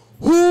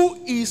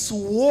 who is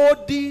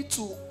worthy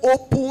to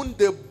open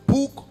the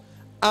book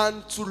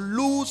and to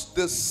loose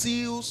the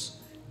seals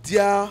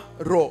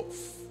thereof.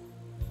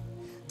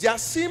 There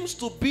seems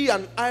to be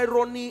an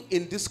irony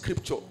in this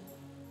scripture,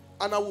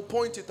 and I will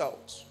point it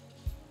out.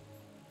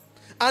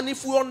 And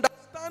if we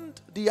understand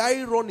the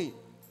irony,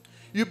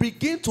 you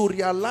begin to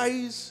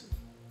realize,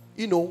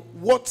 you know,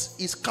 what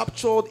is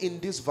captured in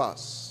this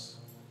verse.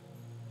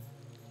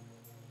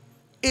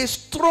 A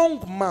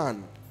strong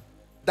man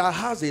that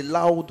has a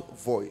loud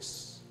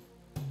voice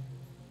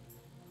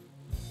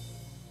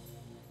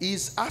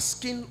is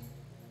asking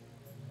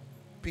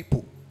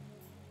people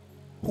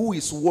who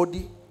is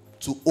worthy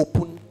to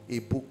open a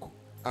book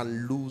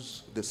and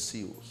loose the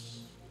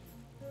seals.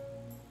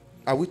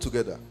 Are we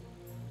together?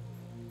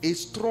 A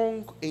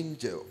strong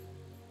angel,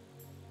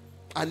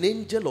 an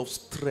angel of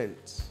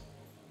strength,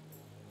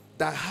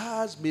 that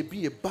has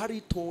maybe a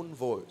baritone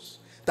voice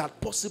that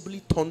possibly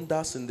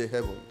thunders in the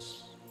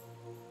heavens.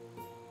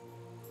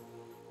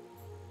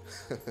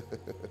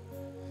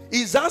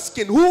 He's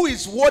asking who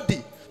is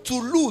worthy to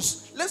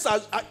loose,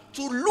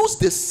 to loose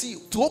the seal,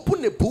 to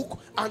open a book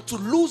and to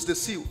loose the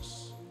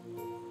seals.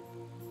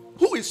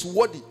 Who is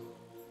worthy?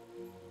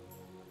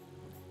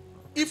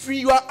 If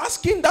you are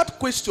asking that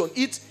question,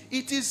 it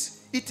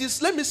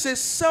is, let me say,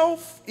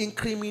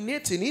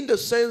 self-incriminating, in the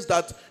sense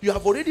that you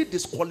have already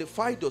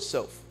disqualified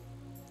yourself.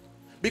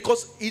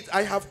 Because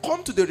I have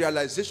come to the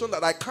realization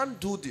that I can't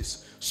do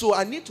this. So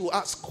I need to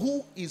ask,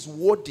 who is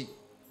worthy?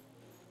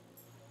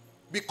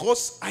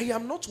 Because I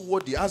am not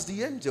worthy. As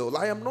the angel,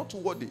 I am not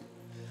worthy.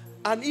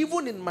 And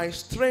even in my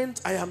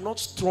strength, I am not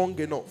strong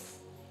enough.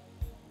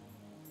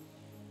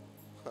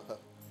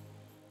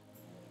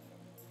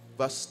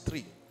 Verse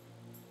 3.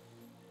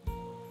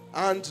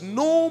 And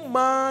no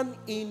man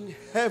in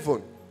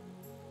heaven,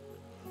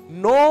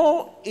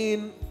 nor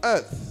in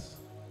earth,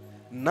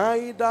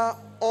 neither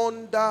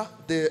under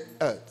the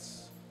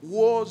earth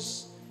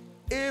was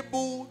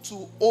able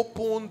to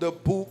open the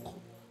book,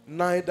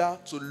 neither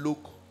to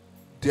look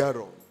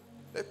thereon.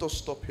 Let us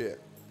stop here.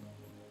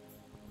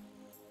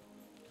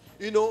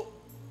 You know,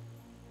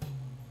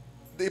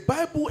 the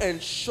Bible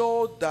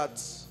ensured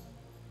that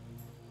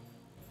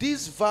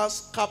this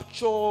verse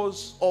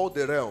captures all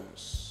the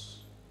realms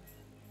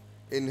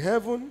in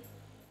heaven,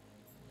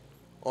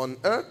 on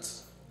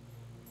earth,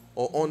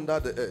 or under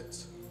the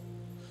earth.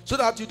 So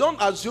that you don't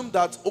assume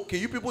that, okay,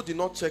 you people did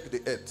not check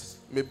the earth.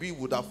 Maybe you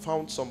would have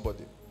found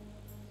somebody.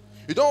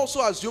 You don't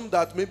also assume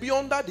that maybe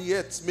under the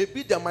earth,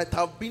 maybe there might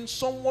have been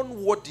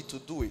someone worthy to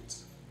do it.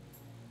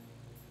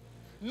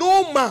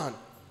 No man.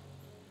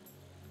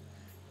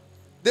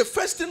 The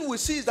first thing we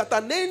see is that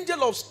an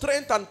angel of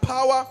strength and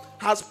power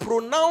has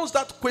pronounced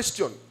that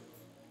question.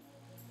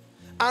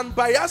 And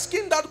by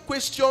asking that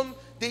question,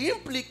 the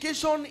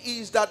implication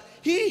is that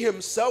he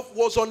himself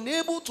was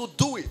unable to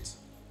do it.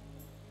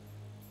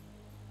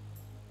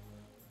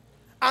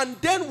 And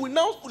then we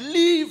now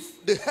leave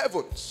the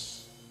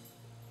heavens.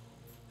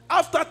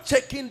 After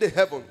checking the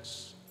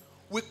heavens,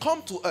 we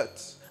come to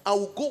earth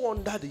and we go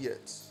under the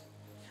earth.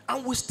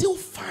 And we still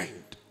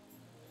find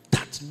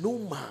that no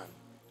man.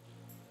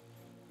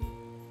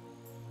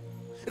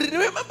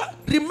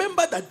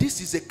 Remember that this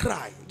is a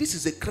cry. This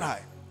is a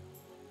cry.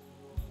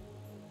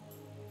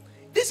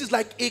 This is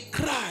like a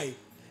cry.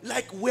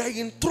 Like we're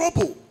in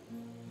trouble.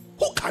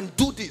 Who can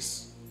do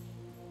this?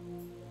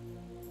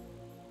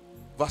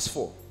 Verse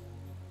 4.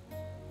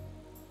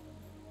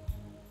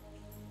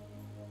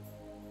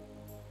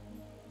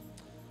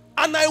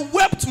 And I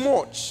wept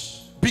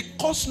much,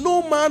 because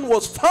no man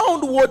was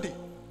found worthy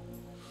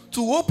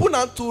to open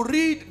and to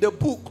read the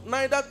book,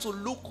 neither to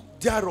look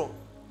thereon.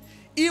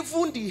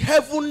 Even the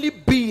heavenly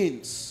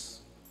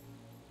beings.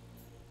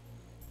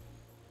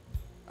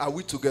 Are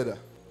we together?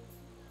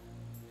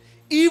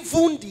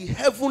 Even the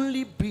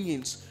heavenly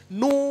beings,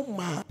 no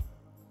man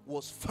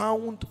was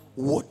found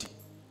worthy.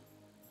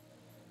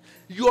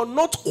 You are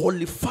not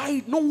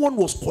qualified. No one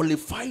was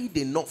qualified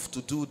enough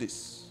to do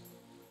this.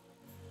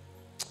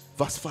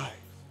 Verse 5.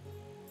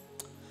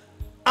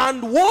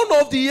 And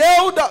one of the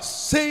elders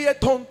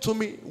saith unto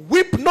me,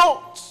 weep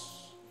not.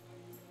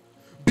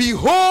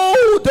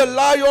 Behold, the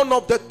Lion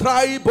of the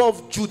tribe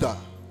of Judah,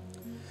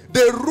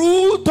 the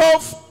root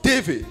of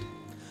David,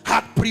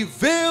 had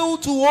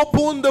prevailed to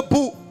open the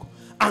book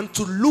and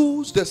to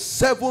loose the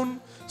 7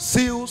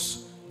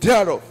 seals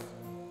thereof.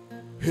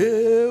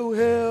 Hail,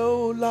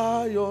 hail,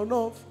 Lion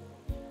of.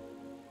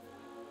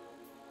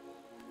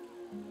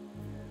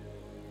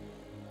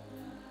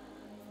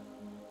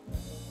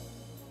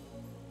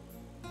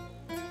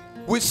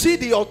 We see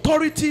the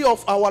authority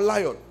of our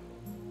lion.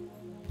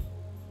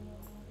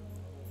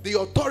 The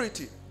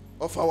authority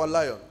of our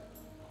lion.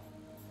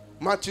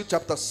 Matthew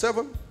chapter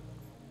 7,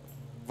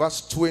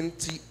 verse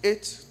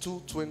 28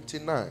 to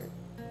 29.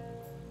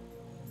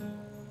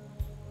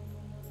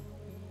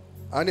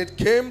 And it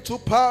came to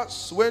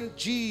pass, when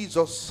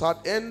Jesus had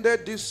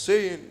ended these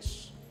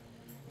sayings,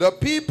 the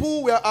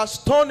people were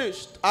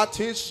astonished at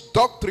his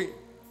doctrine,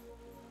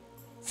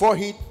 for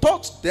he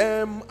taught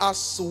them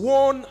as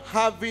one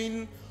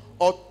having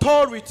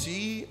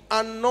authority,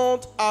 and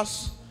not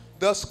as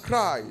the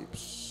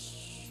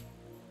scribes.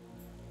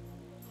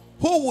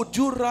 Who would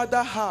you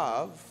rather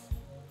have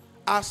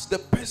as the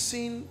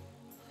person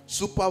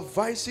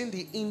supervising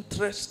the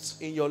interests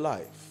in your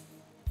life?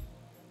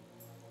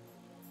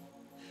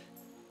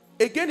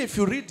 Again, if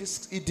you read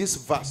this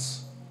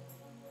verse,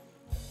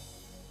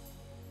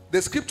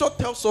 the scripture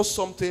tells us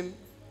something,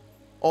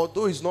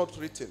 although it's not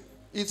written.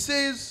 It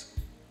says,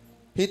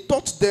 he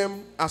taught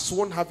them as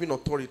one having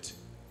authority,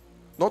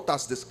 not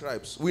as the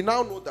scribes. We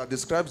now know that the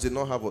scribes did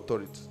not have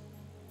authority.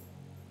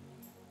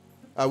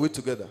 Are we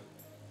together?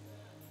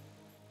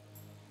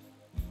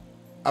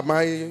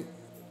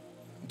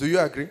 Do you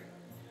agree?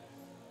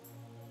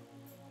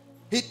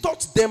 He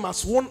taught them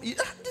as one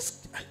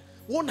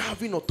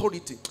having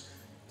authority.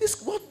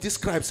 What these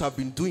scribes have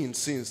been doing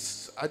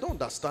since, I don't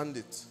understand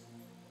it.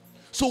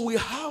 So we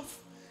have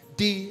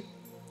the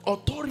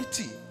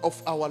authority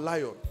of our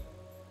lion.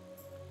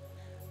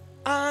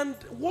 And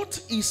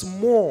what is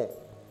more,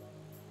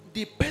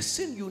 the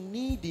person you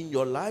need in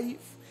your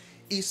life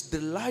is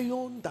the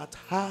lion that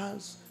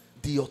has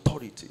the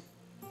authority.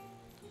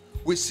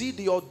 We see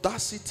the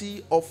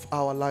audacity of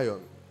our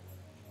lion.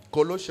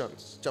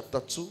 Colossians chapter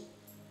 2,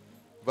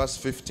 verse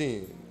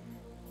 15.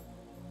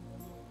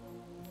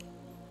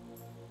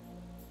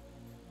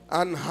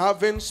 And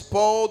having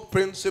spoiled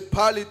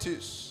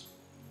principalities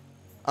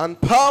and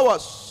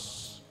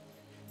powers,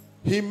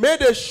 he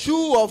made a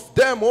show of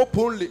them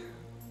openly,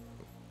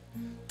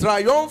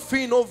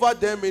 triumphing over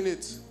them in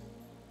it.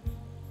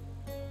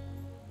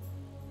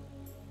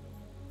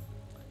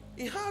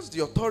 He has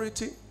the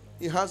authority.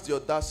 He has the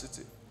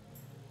audacity.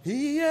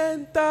 He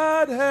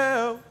entered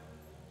hell,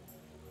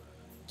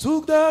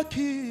 took the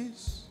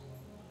keys.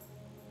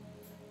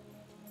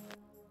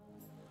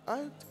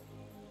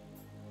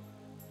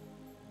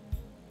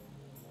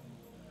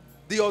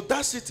 The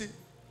audacity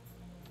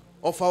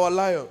of our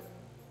lion.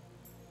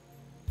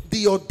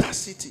 The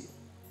audacity.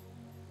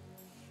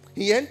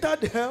 He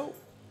entered hell,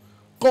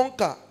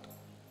 conquered.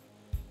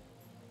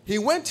 He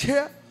went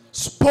here,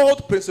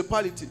 spoiled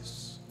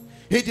principalities.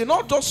 He did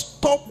not just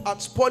stop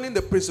at spoiling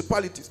the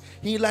principalities.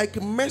 He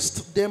like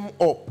messed them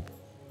up.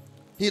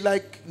 He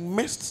like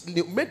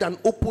made an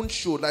open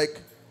show,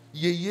 like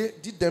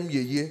did them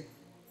It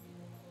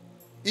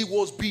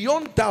was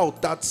beyond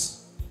doubt that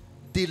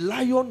the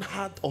lion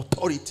had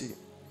authority.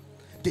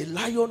 The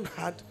lion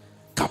had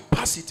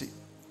capacity.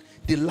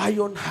 The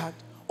lion had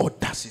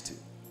audacity.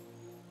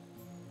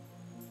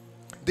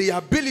 The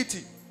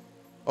ability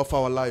of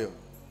our lion.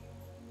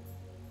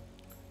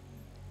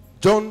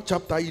 John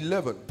chapter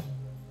 11.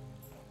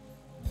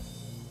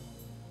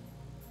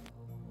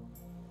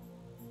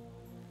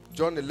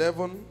 John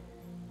 11,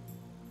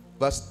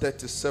 verse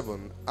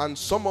 37. And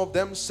some of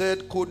them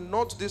said, could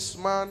not this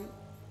man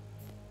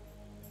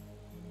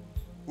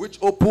which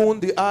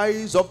opened the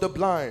eyes of the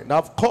blind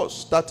have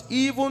caused that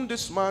even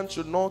this man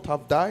should not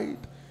have died?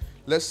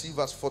 Let's see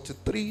verse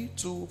 43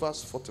 to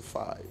verse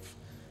 45.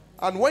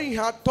 And when he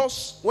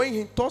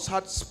thus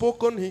had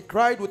spoken, he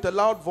cried with a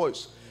loud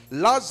voice,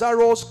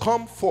 Lazarus,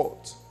 come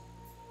forth.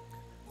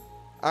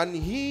 And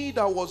he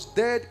that was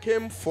dead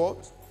came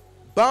forth,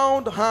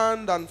 bound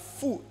hand and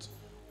foot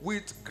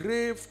with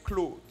grave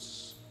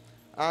clothes,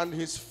 and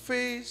his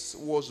face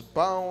was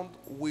bound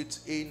with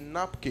a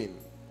napkin.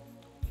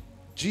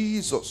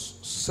 Jesus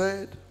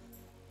said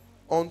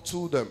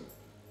unto them,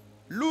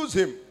 loose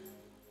him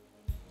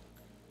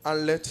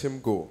and let him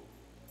go.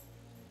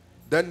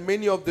 Then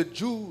many of the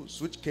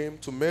Jews which came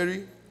to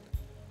Mary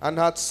and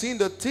had seen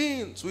the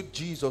things which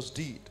Jesus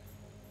did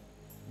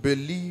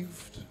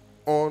believed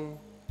on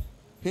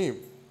him.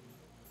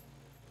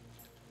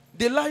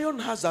 The lion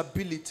has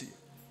ability.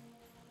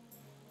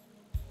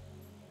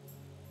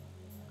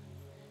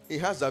 He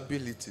has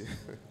ability.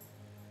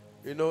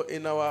 You know,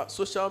 in our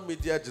social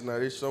media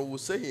generation, we'll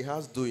say he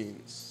has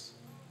doings.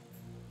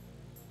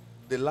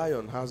 The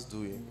lion has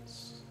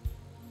doings.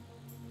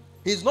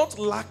 He's not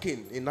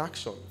lacking in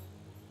action.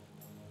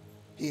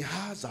 He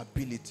has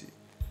ability.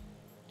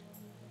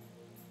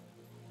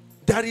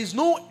 There is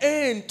no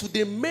end to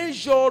the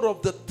measure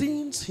of the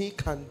things he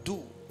can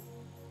do.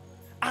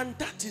 And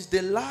that is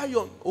the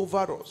lion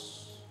over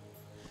us.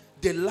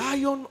 The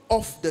lion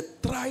of the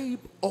tribe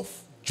of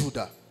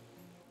Judah.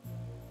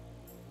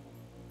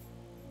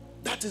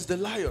 That is the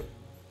lion.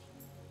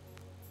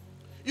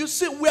 You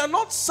see, we are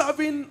not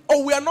serving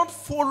or we are not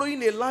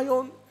following a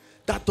lion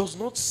that does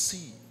not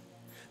see,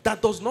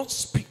 that does not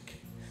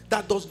speak,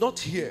 that does not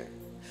hear.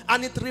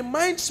 And it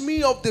reminds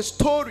me of the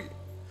story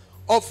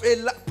of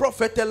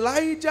Prophet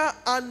Elijah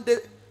and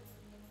the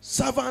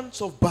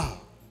servants of Baal.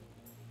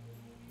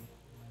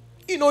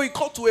 You know, it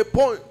got to a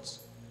point.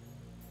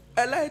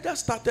 Elijah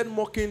started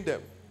mocking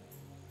them.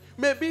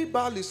 Maybe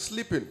Baal is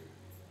sleeping.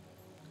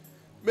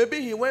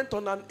 Maybe he went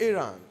on an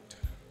errand.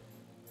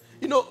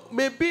 You know,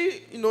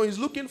 maybe, he's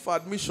looking for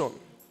admission.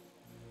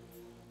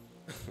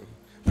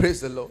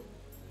 Praise the Lord.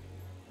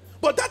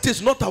 But that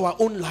is not our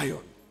own lion.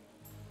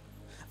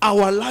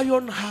 Our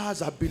lion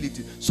has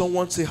ability.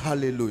 Someone say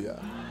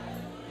hallelujah.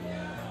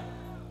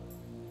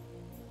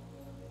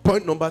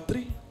 Point number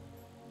 3.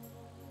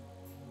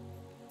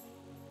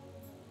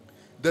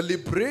 The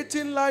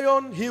liberating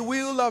lion, he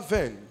will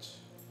avenge.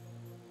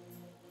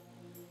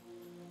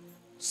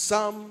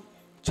 Psalm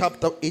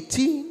chapter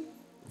 18,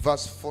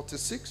 verse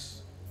 46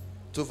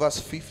 to verse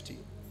 50.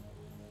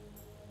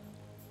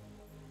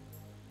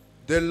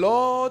 The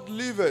Lord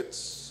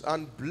liveth,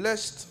 and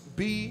blessed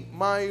be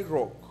my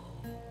rock.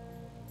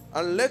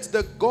 And let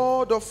the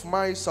God of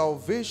my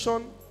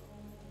salvation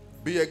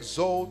be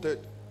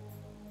exalted.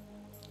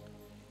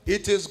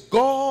 It is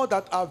God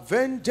that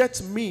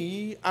avengeth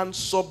me and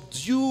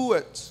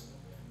subdueth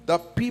the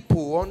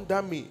people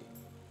under me.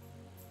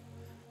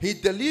 He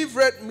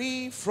delivered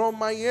me from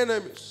my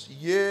enemies.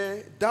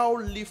 Yea, thou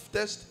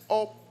liftest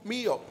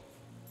me up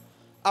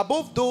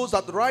above those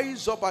that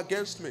rise up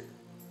against me.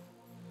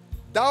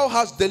 Thou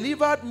hast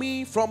delivered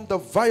me from the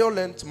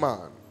violent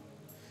man.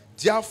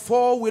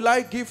 Therefore will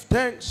I give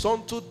thanks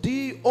unto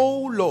thee,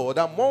 O Lord,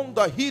 among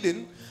the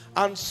heathen,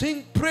 and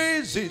sing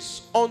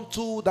praises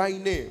unto thy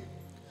name.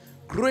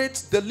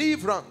 Great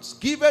deliverance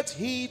giveth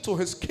he to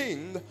his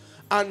king,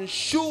 and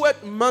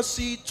sheweth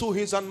mercy to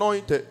his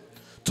anointed,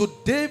 to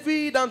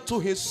David and to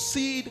his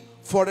seed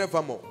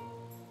forevermore.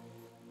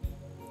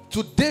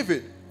 To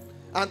David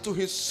and to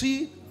his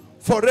seed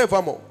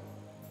forevermore.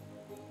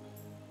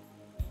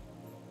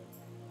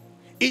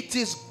 It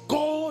is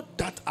God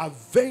that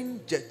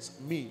avengeth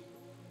me.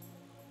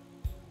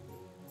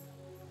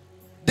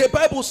 The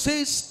Bible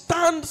says,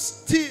 stand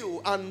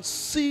still and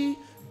see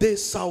the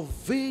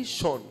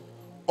salvation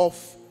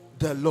of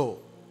the Lord.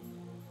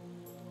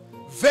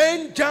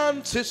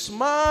 Vengeance is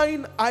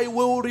mine, I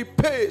will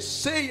repay,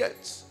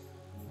 saith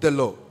the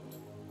Lord.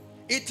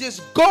 It is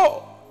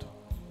God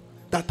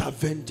that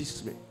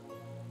avenges me.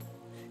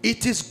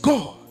 It is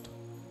God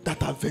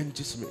that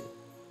avenges me.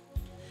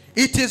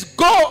 It is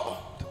God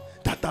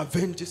that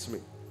avenges me.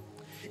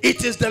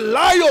 It is the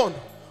Lion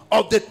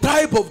of the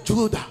tribe of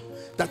Judah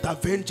that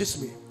avenges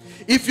me.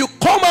 If you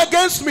come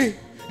against me,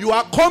 you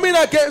are coming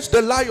against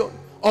the Lion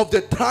of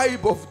the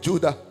tribe of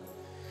Judah.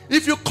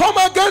 If you come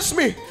against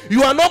me,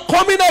 you are not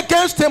coming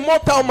against a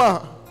mortal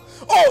man.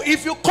 Oh,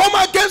 if you come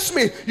against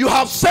me, you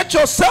have set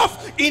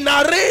yourself in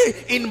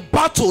array in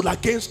battle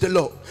against the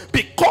Lord,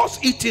 because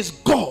it is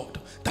God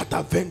that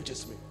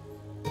avenges me.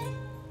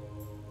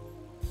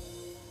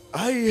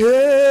 I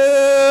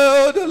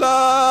hail the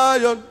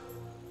Lion.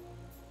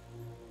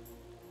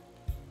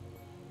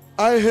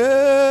 I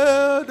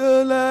hail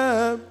the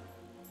Lamb.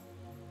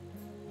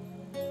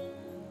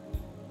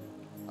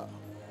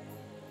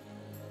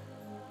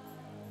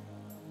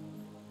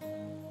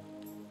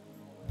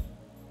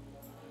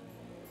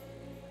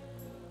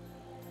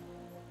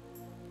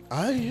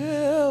 I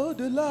hail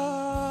the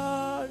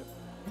Lion.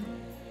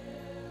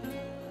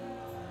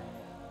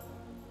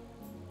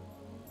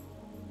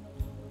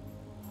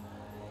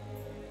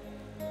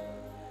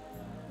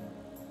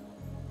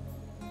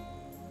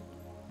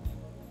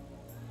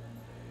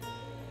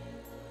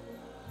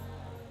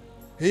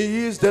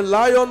 He is the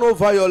Lion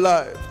over your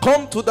life.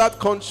 Come to that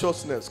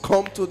consciousness.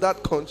 Come to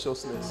that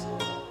consciousness.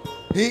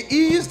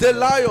 He is the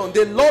Lion,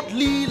 the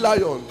lordly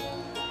Lion.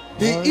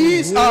 He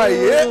is He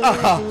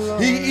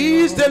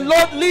is the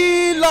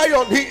lordly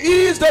Lion.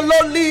 He is the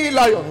lordly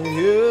Lion.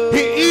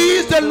 He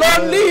is the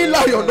lordly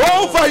Lion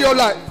over your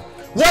life.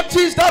 What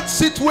is that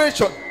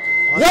situation?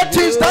 What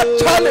is that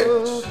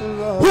challenge?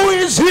 Who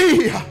is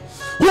he?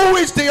 Who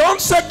is the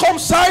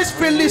uncircumcised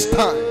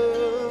Philistine?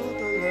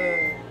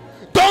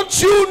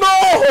 Don't you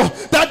know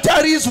that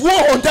there is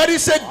one, there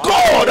is a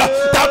God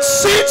that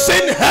sits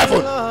in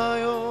heaven?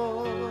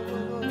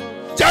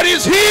 There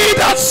is he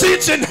that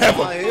sits in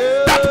heaven,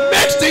 that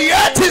makes the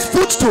earth his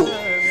footstool.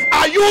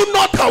 Are you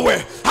not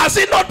aware? Has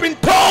it not been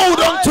told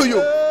unto you?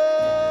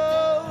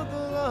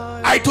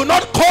 I do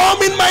not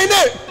come in my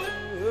name,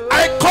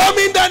 I come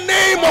in the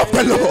name of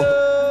the Lord.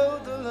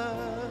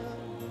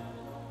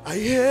 I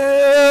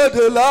hear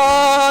the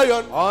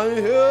Lion. I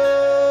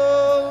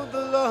hear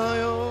the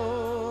Lion.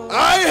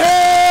 I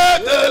hear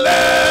the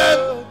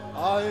Lamb.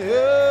 I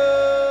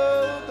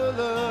hear the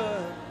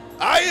Lamb.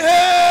 I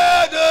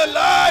hear the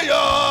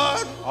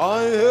Lion.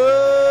 I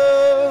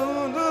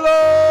hear the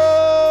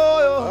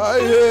Lion. I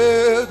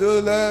hear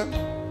the Lamb.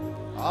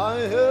 I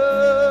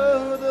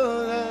hear the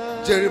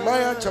Lamb.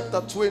 Jeremiah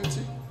chapter 20.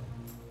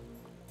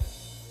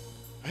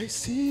 I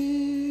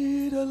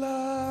see the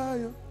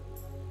Lion.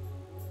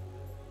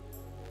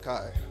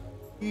 Kai.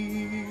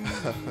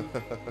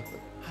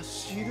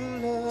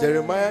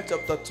 Jeremiah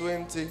chapter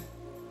 20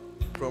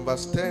 from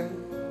verse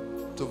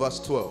 10 to verse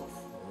 12.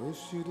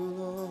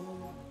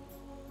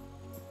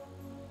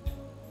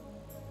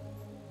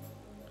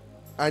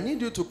 I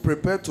need you to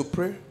prepare to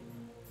pray.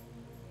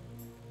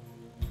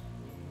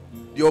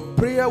 Your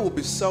prayer will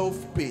be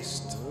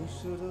self-paced,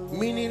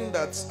 meaning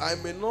that I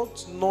may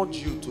not nudge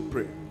you to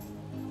pray,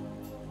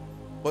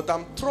 but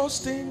I'm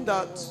trusting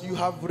that you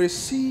have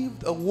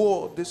received a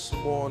word this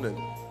morning.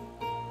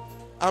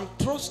 I'm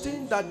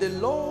trusting that the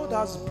Lord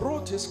has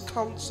brought his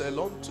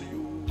counsel unto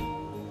you.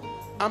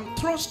 I'm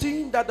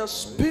trusting that the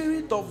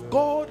Spirit of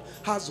God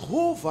has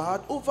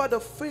hovered over the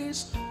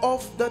face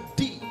of the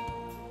deep.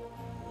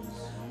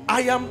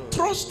 I am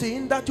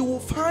trusting that you will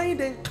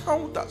find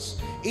encounters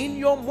in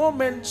your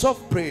moments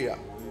of prayer.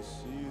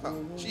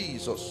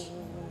 Jesus.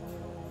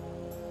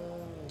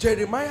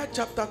 Jeremiah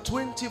chapter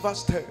 20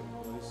 verse 10.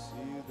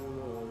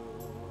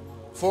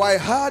 For I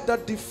heard the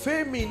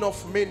defaming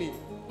of many,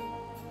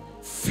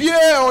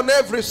 fear on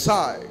every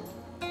side.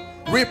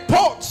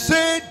 Report,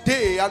 say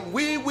they, and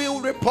we will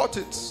report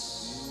it.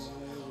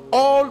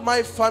 All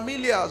my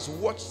familiars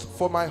watched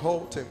for my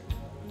halting,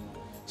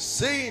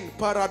 saying,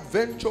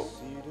 peradventure,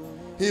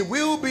 he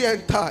will be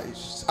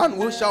enticed, and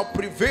we shall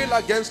prevail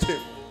against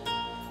him,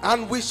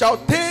 and we shall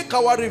take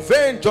our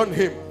revenge on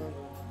him.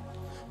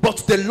 But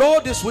the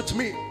Lord is with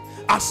me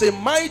as a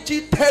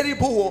mighty,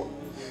 terrible one.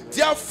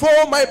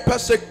 Therefore my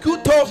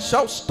persecutors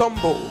shall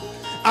stumble,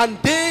 and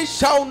they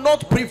shall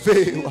not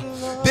prevail.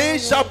 They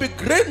shall be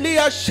greatly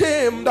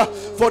ashamed,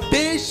 for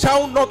they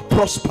shall not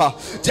prosper.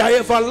 Their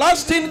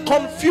everlasting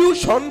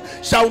confusion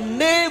shall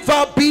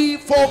never be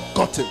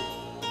forgotten.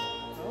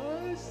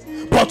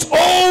 But,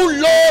 O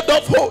Lord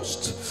of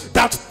hosts,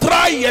 that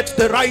trieth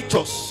the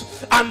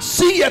righteous, and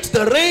seeth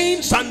the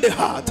reins and the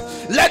heart,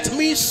 let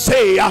me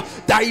say,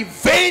 thy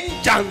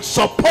vengeance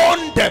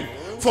upon them.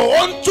 For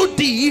unto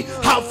thee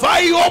have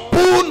I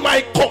opened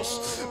my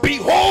cause.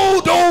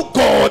 Behold, O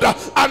God,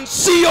 and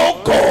see,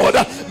 O God,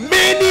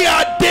 many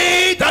are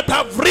they that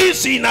have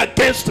risen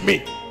against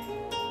me.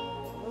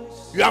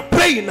 You are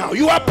praying now.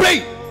 You are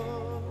praying.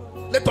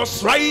 Let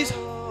us rise.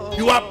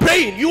 You are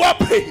praying. You are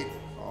praying.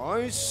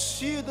 I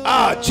see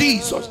the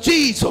Jesus,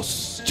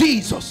 Jesus,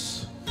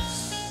 Jesus.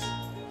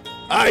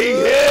 I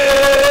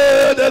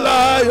hear the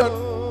Lion.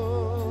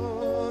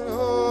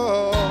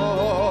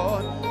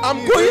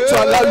 I'm going to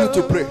allow you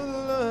to pray.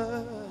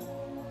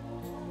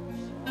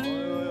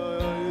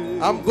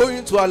 I'm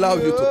going to allow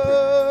you to pray.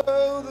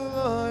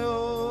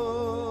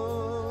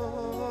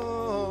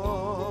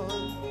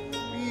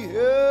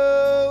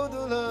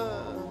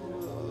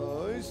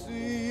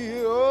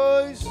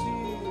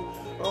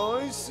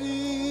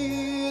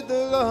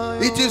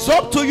 It is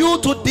up to you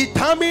to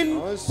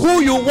determine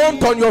who you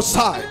want on your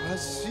side.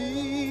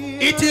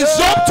 It is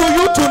up to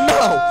you to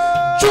now.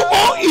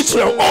 O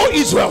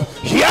Israel,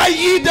 hear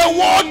ye the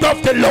word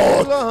of the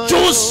Lord.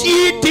 Choose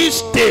ye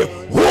this day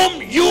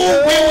whom you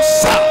will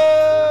serve.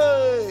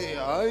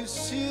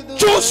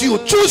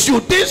 Choose you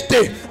this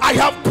day. I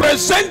have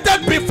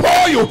presented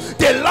before you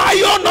the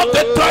Lion of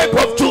the tribe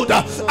of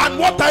Judah, and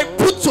what I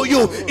put to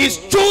you is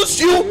choose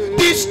you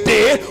this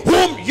day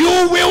whom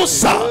you will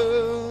serve.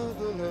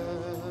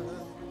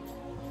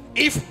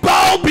 If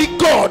Baal be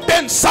God,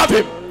 then serve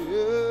him.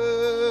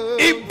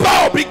 If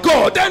Baal be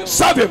God, then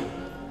serve him.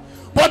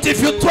 But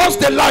if you trust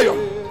the Lion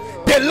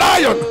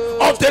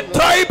of the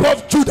tribe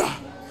of Judah,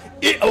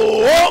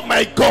 oh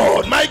my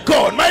God, my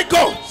God, my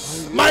God,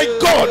 my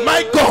God,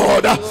 my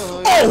God.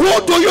 Oh, who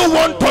do you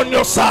want on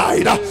your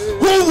side?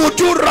 Who would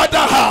you rather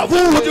have?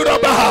 Who would you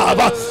rather have?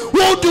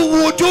 Would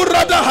you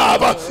rather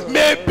have?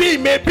 Maybe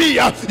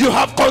you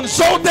have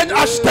consulted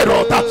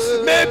Ashtaroth.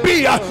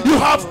 Maybe you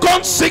have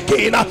gone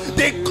seeking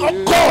the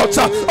gods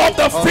of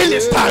the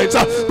Philistines.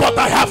 But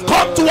I have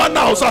come to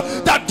announce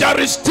that there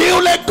is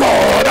still a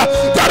God.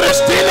 There is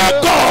still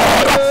a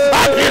God,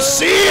 and He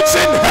sits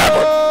in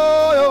heaven.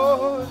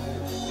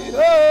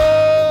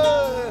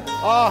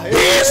 He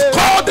is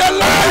called the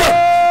Lion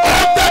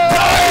of the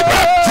tribe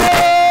of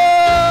Judah.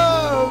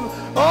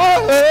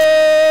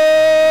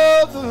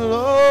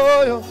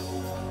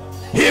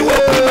 He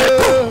will be my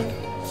God.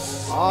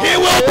 He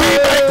will be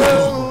my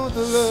God.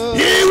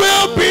 He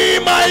will be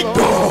my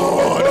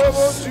God.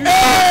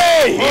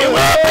 Hey, He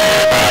will be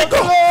my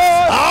God.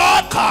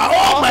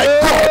 Oh my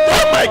God.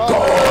 Oh my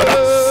God.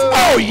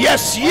 Oh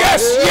yes,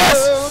 yes, yes.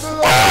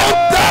 Oh,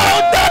 thou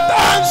that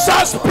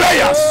answers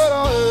prayers.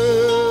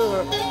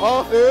 I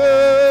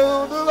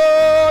hail the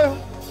Lion.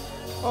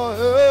 I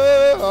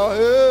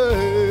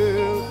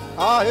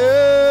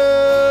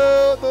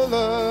hail the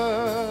Lion.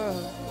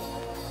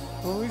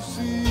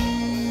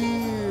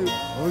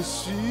 I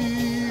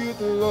see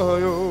the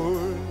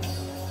Lion.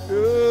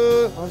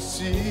 Yeah, I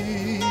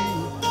see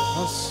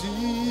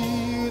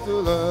the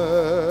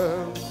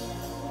Lion.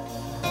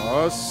 I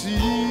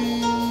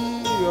see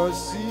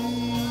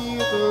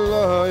the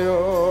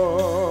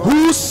Lion.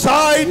 Whose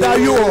side are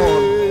you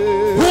on?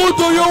 Who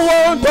do you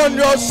want on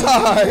your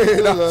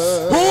side?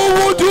 Who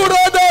would you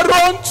rather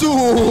run to?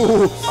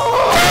 Oh.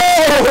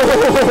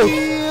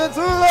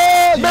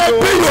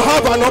 Maybe you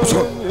have an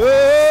option.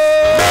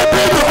 Maybe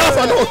you have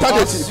an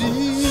alternative.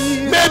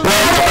 Maybe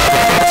you have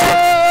an option.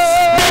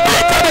 Maybe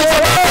that is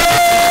an option.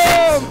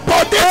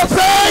 But this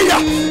prayer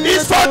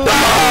is for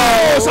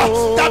those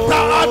that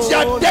are at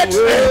your death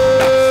end.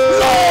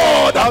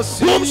 Lord,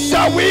 whom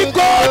shall we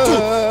go to?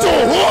 To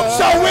whom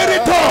shall we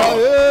return?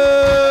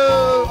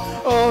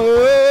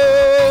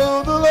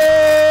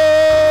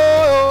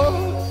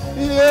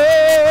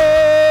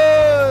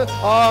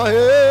 I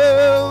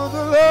hail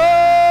the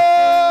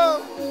Lion.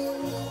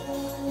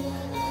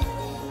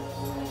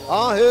 I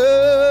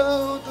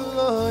hail the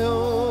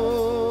Lion.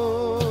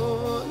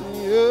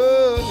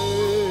 Yeah.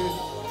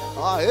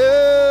 I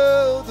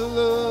hail the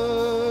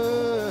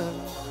Lion.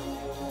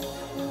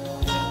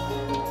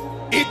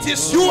 It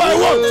is you I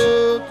want,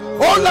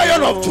 oh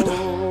Lion of Judah.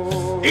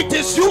 It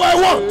is you I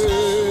want,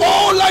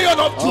 oh Lion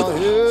of Judah.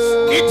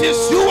 It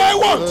is you I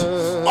want,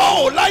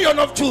 oh Lion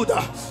of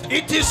Judah.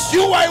 It is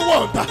you I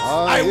want.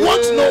 I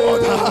want no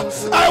other.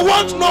 I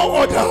want no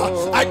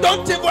other. I'm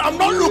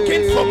not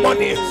looking for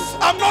money.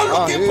 I'm not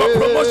looking for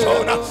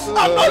promotion.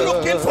 I'm not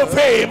looking for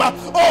fame.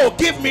 Oh,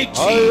 give me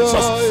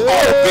Jesus.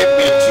 Oh, give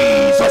me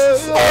Jesus.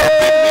 Oh,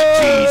 give me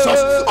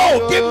Jesus. Oh,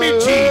 give me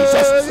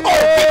Jesus.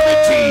 Oh, give me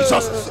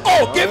Jesus.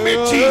 Oh, give me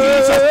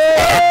Jesus.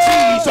 Oh,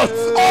 Jesus.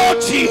 Oh,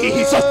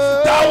 Jesus.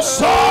 Thou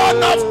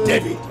Son of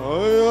David.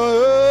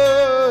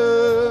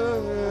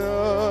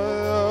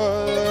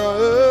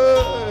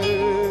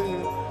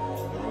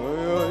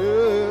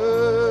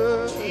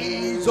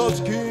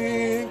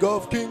 King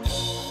of kings,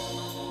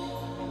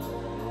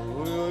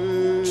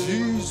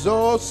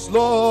 Jesus,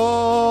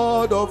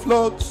 Lord of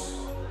lords,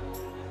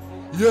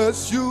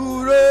 yes,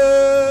 you reign,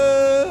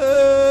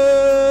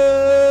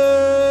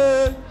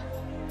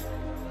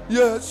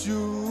 yes,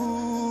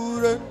 you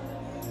reign.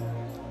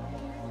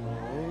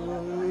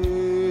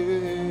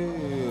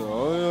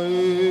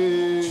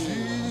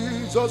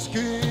 Jesus,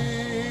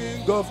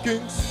 King of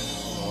kings,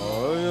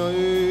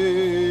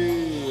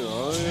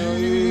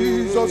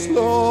 Jesus,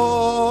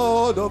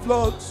 Lord of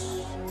lords,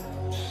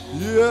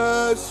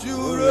 yes,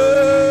 you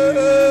reign,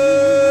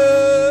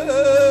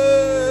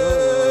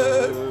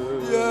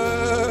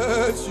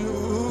 yes, you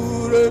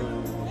reign.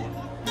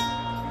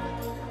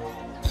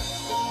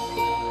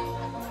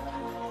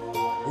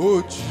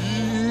 Oh,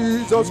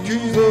 Jesus,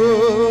 King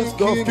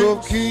of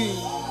kings,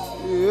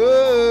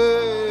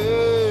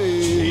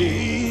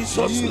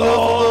 Jesus,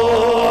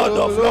 Lord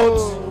of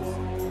lords,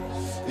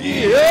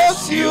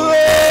 yes, you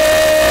reign.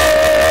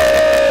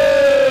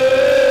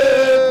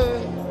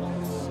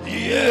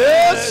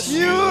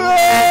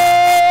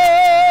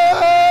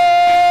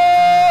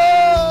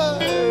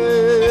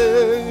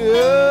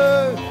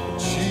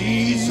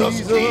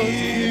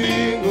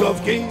 King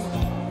of Kings.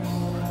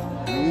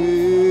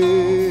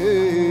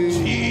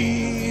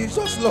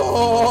 Jesus,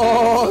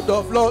 Lord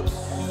of Lords.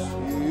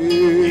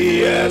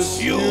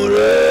 Yes, you reign.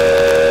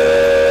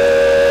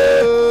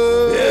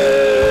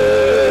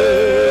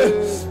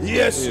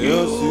 Yes,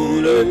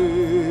 you reign.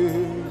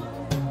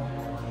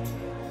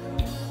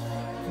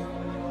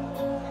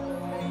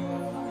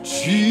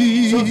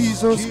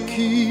 Jesus,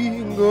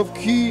 King of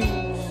Kings.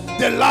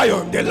 The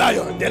lion, the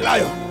lion, the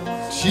lion.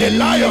 The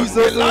lion, Jesus,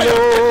 the lion,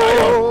 the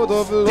lion. Lord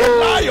of Lords. The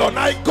lion,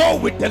 I go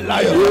with the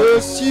lion.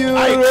 Yes, you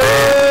I reign.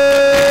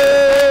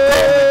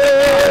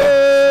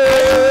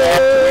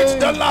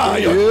 The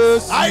lion.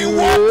 Yes, I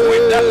walk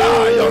with the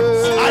lion.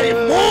 I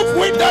move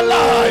with the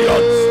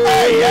lion.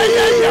 Hey, yeah,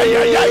 yeah, yeah,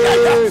 yeah, yeah, yeah,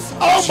 yeah.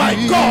 Oh my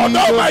God,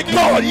 oh my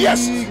God.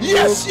 Yes,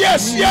 yes,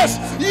 yes, yes,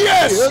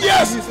 yes,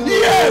 yes,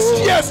 yes,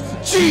 yes.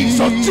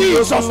 Jesus,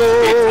 Jesus.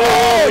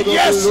 Oh,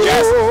 yes,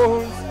 yes.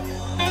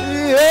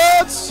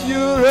 Yes,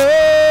 you reign.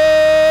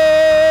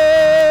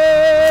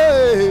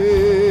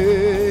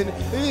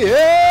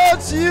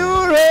 Yes, you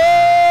reign.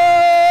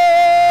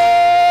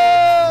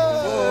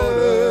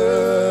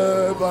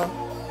 Forever,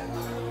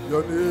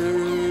 your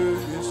name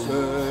is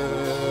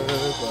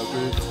ever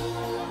great.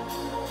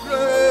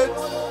 Great,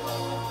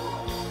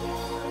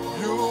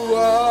 you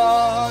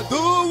are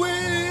the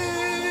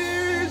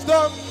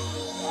wisdom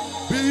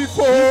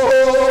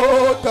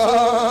before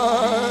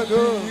time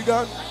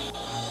began.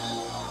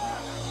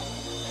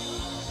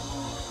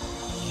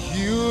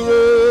 You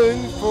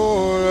reign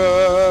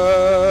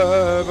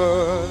forever.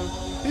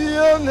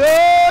 Your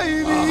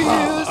name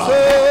is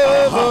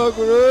ever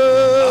great.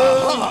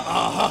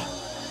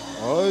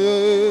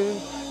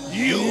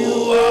 You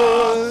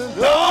are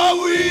the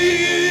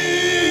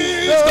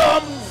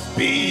wisdom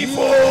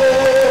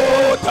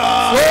before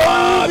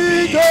time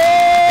began.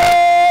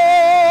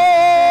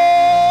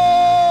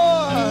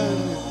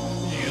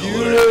 You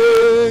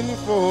reign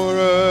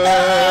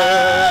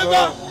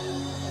forever.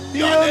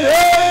 Your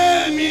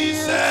name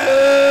is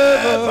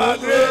ever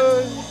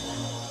great.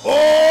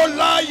 Oh,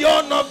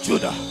 Lion of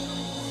Judah,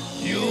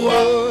 you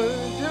are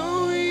the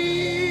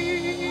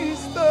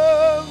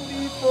wisdom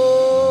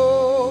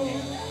before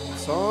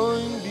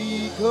time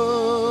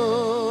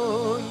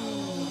began.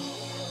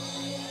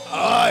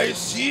 I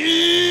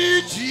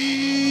see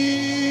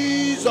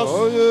Jesus.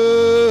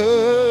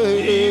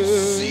 He's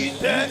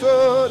seated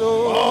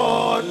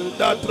on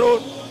the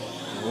throne.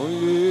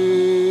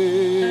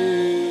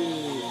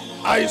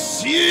 I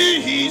see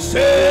his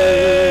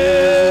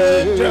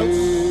angels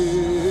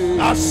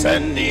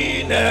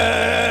ascending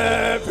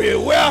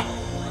everywhere.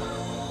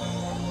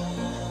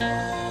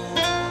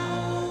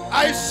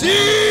 I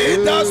see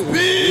the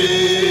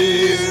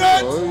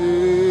Spirit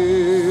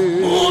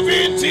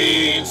moving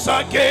things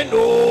again.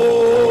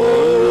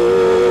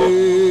 Oh,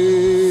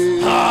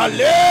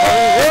 hallelujah.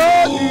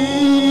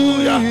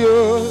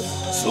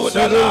 So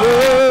the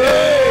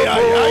Lord,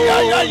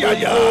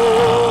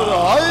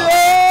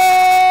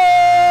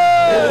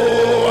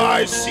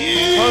 I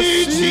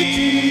see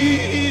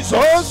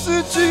Jesus.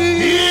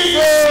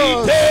 He's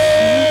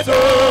seated on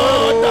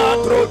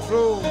the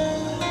throne.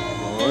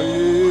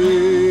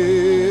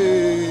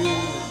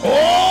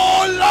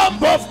 Oh,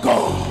 Lamb of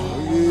God.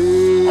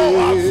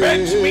 Oh,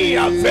 avenge me,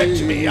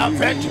 avenge me,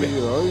 avenge me.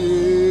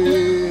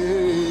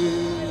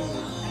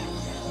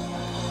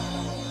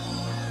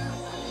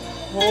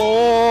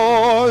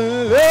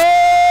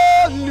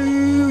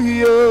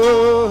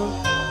 Hallelujah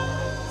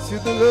to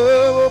the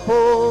Lamb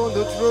upon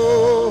the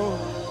throne.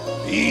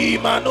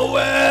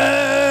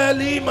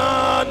 Emmanuel,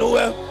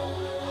 Emmanuel,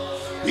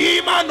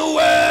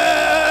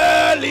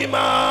 Emmanuel,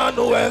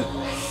 Emmanuel,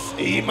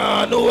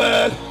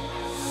 Emmanuel,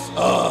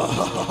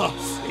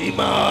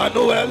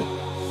 Emmanuel,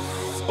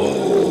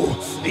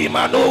 oh,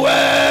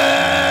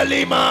 Emmanuel,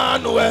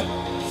 Emmanuel,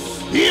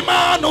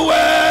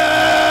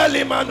 Emmanuel,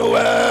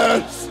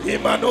 Emmanuel,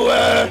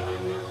 Emmanuel.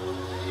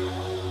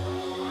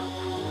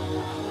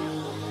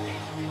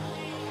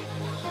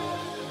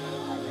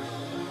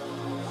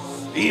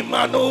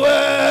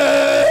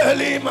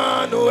 Emmanuel,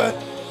 Emmanuel,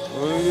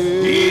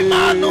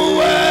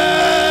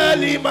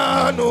 Emmanuel,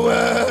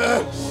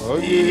 Emmanuel,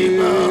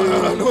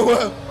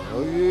 Emmanuel.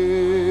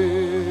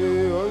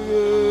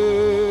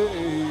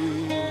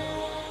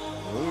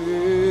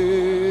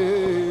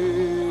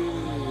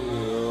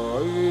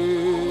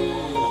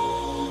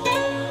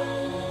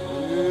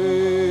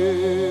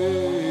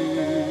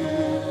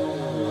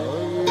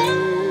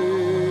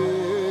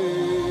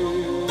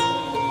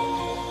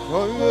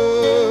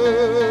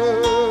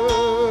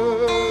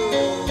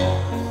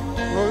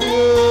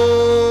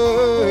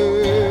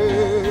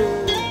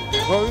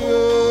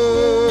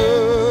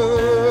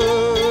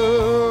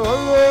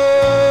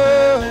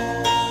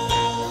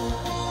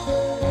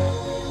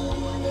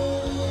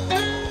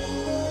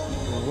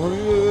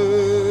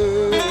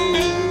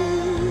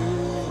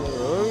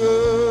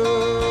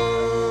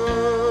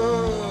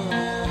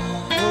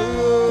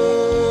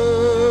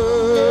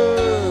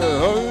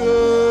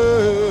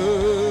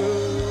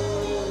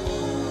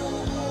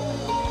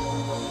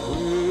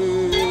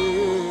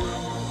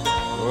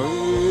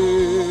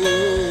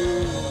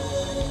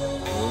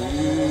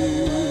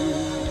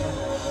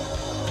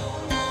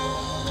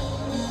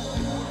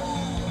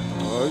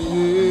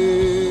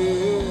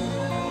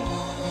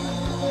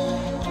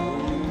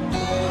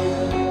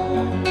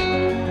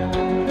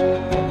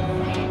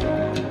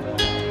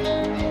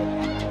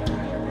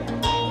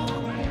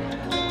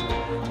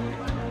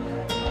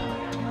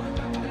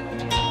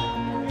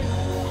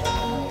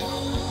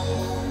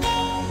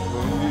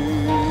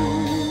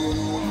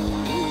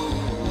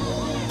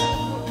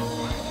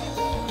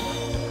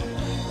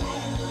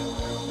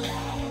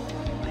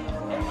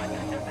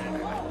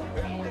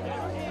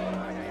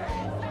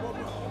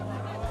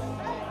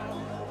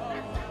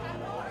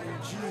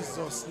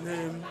 Jesus'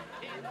 name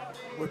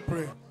we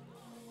pray.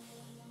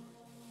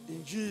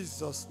 In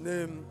Jesus'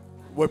 name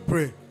we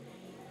pray.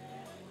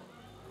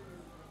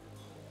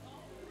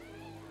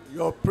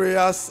 Your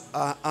prayers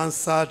are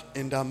answered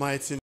in the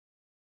mighty name.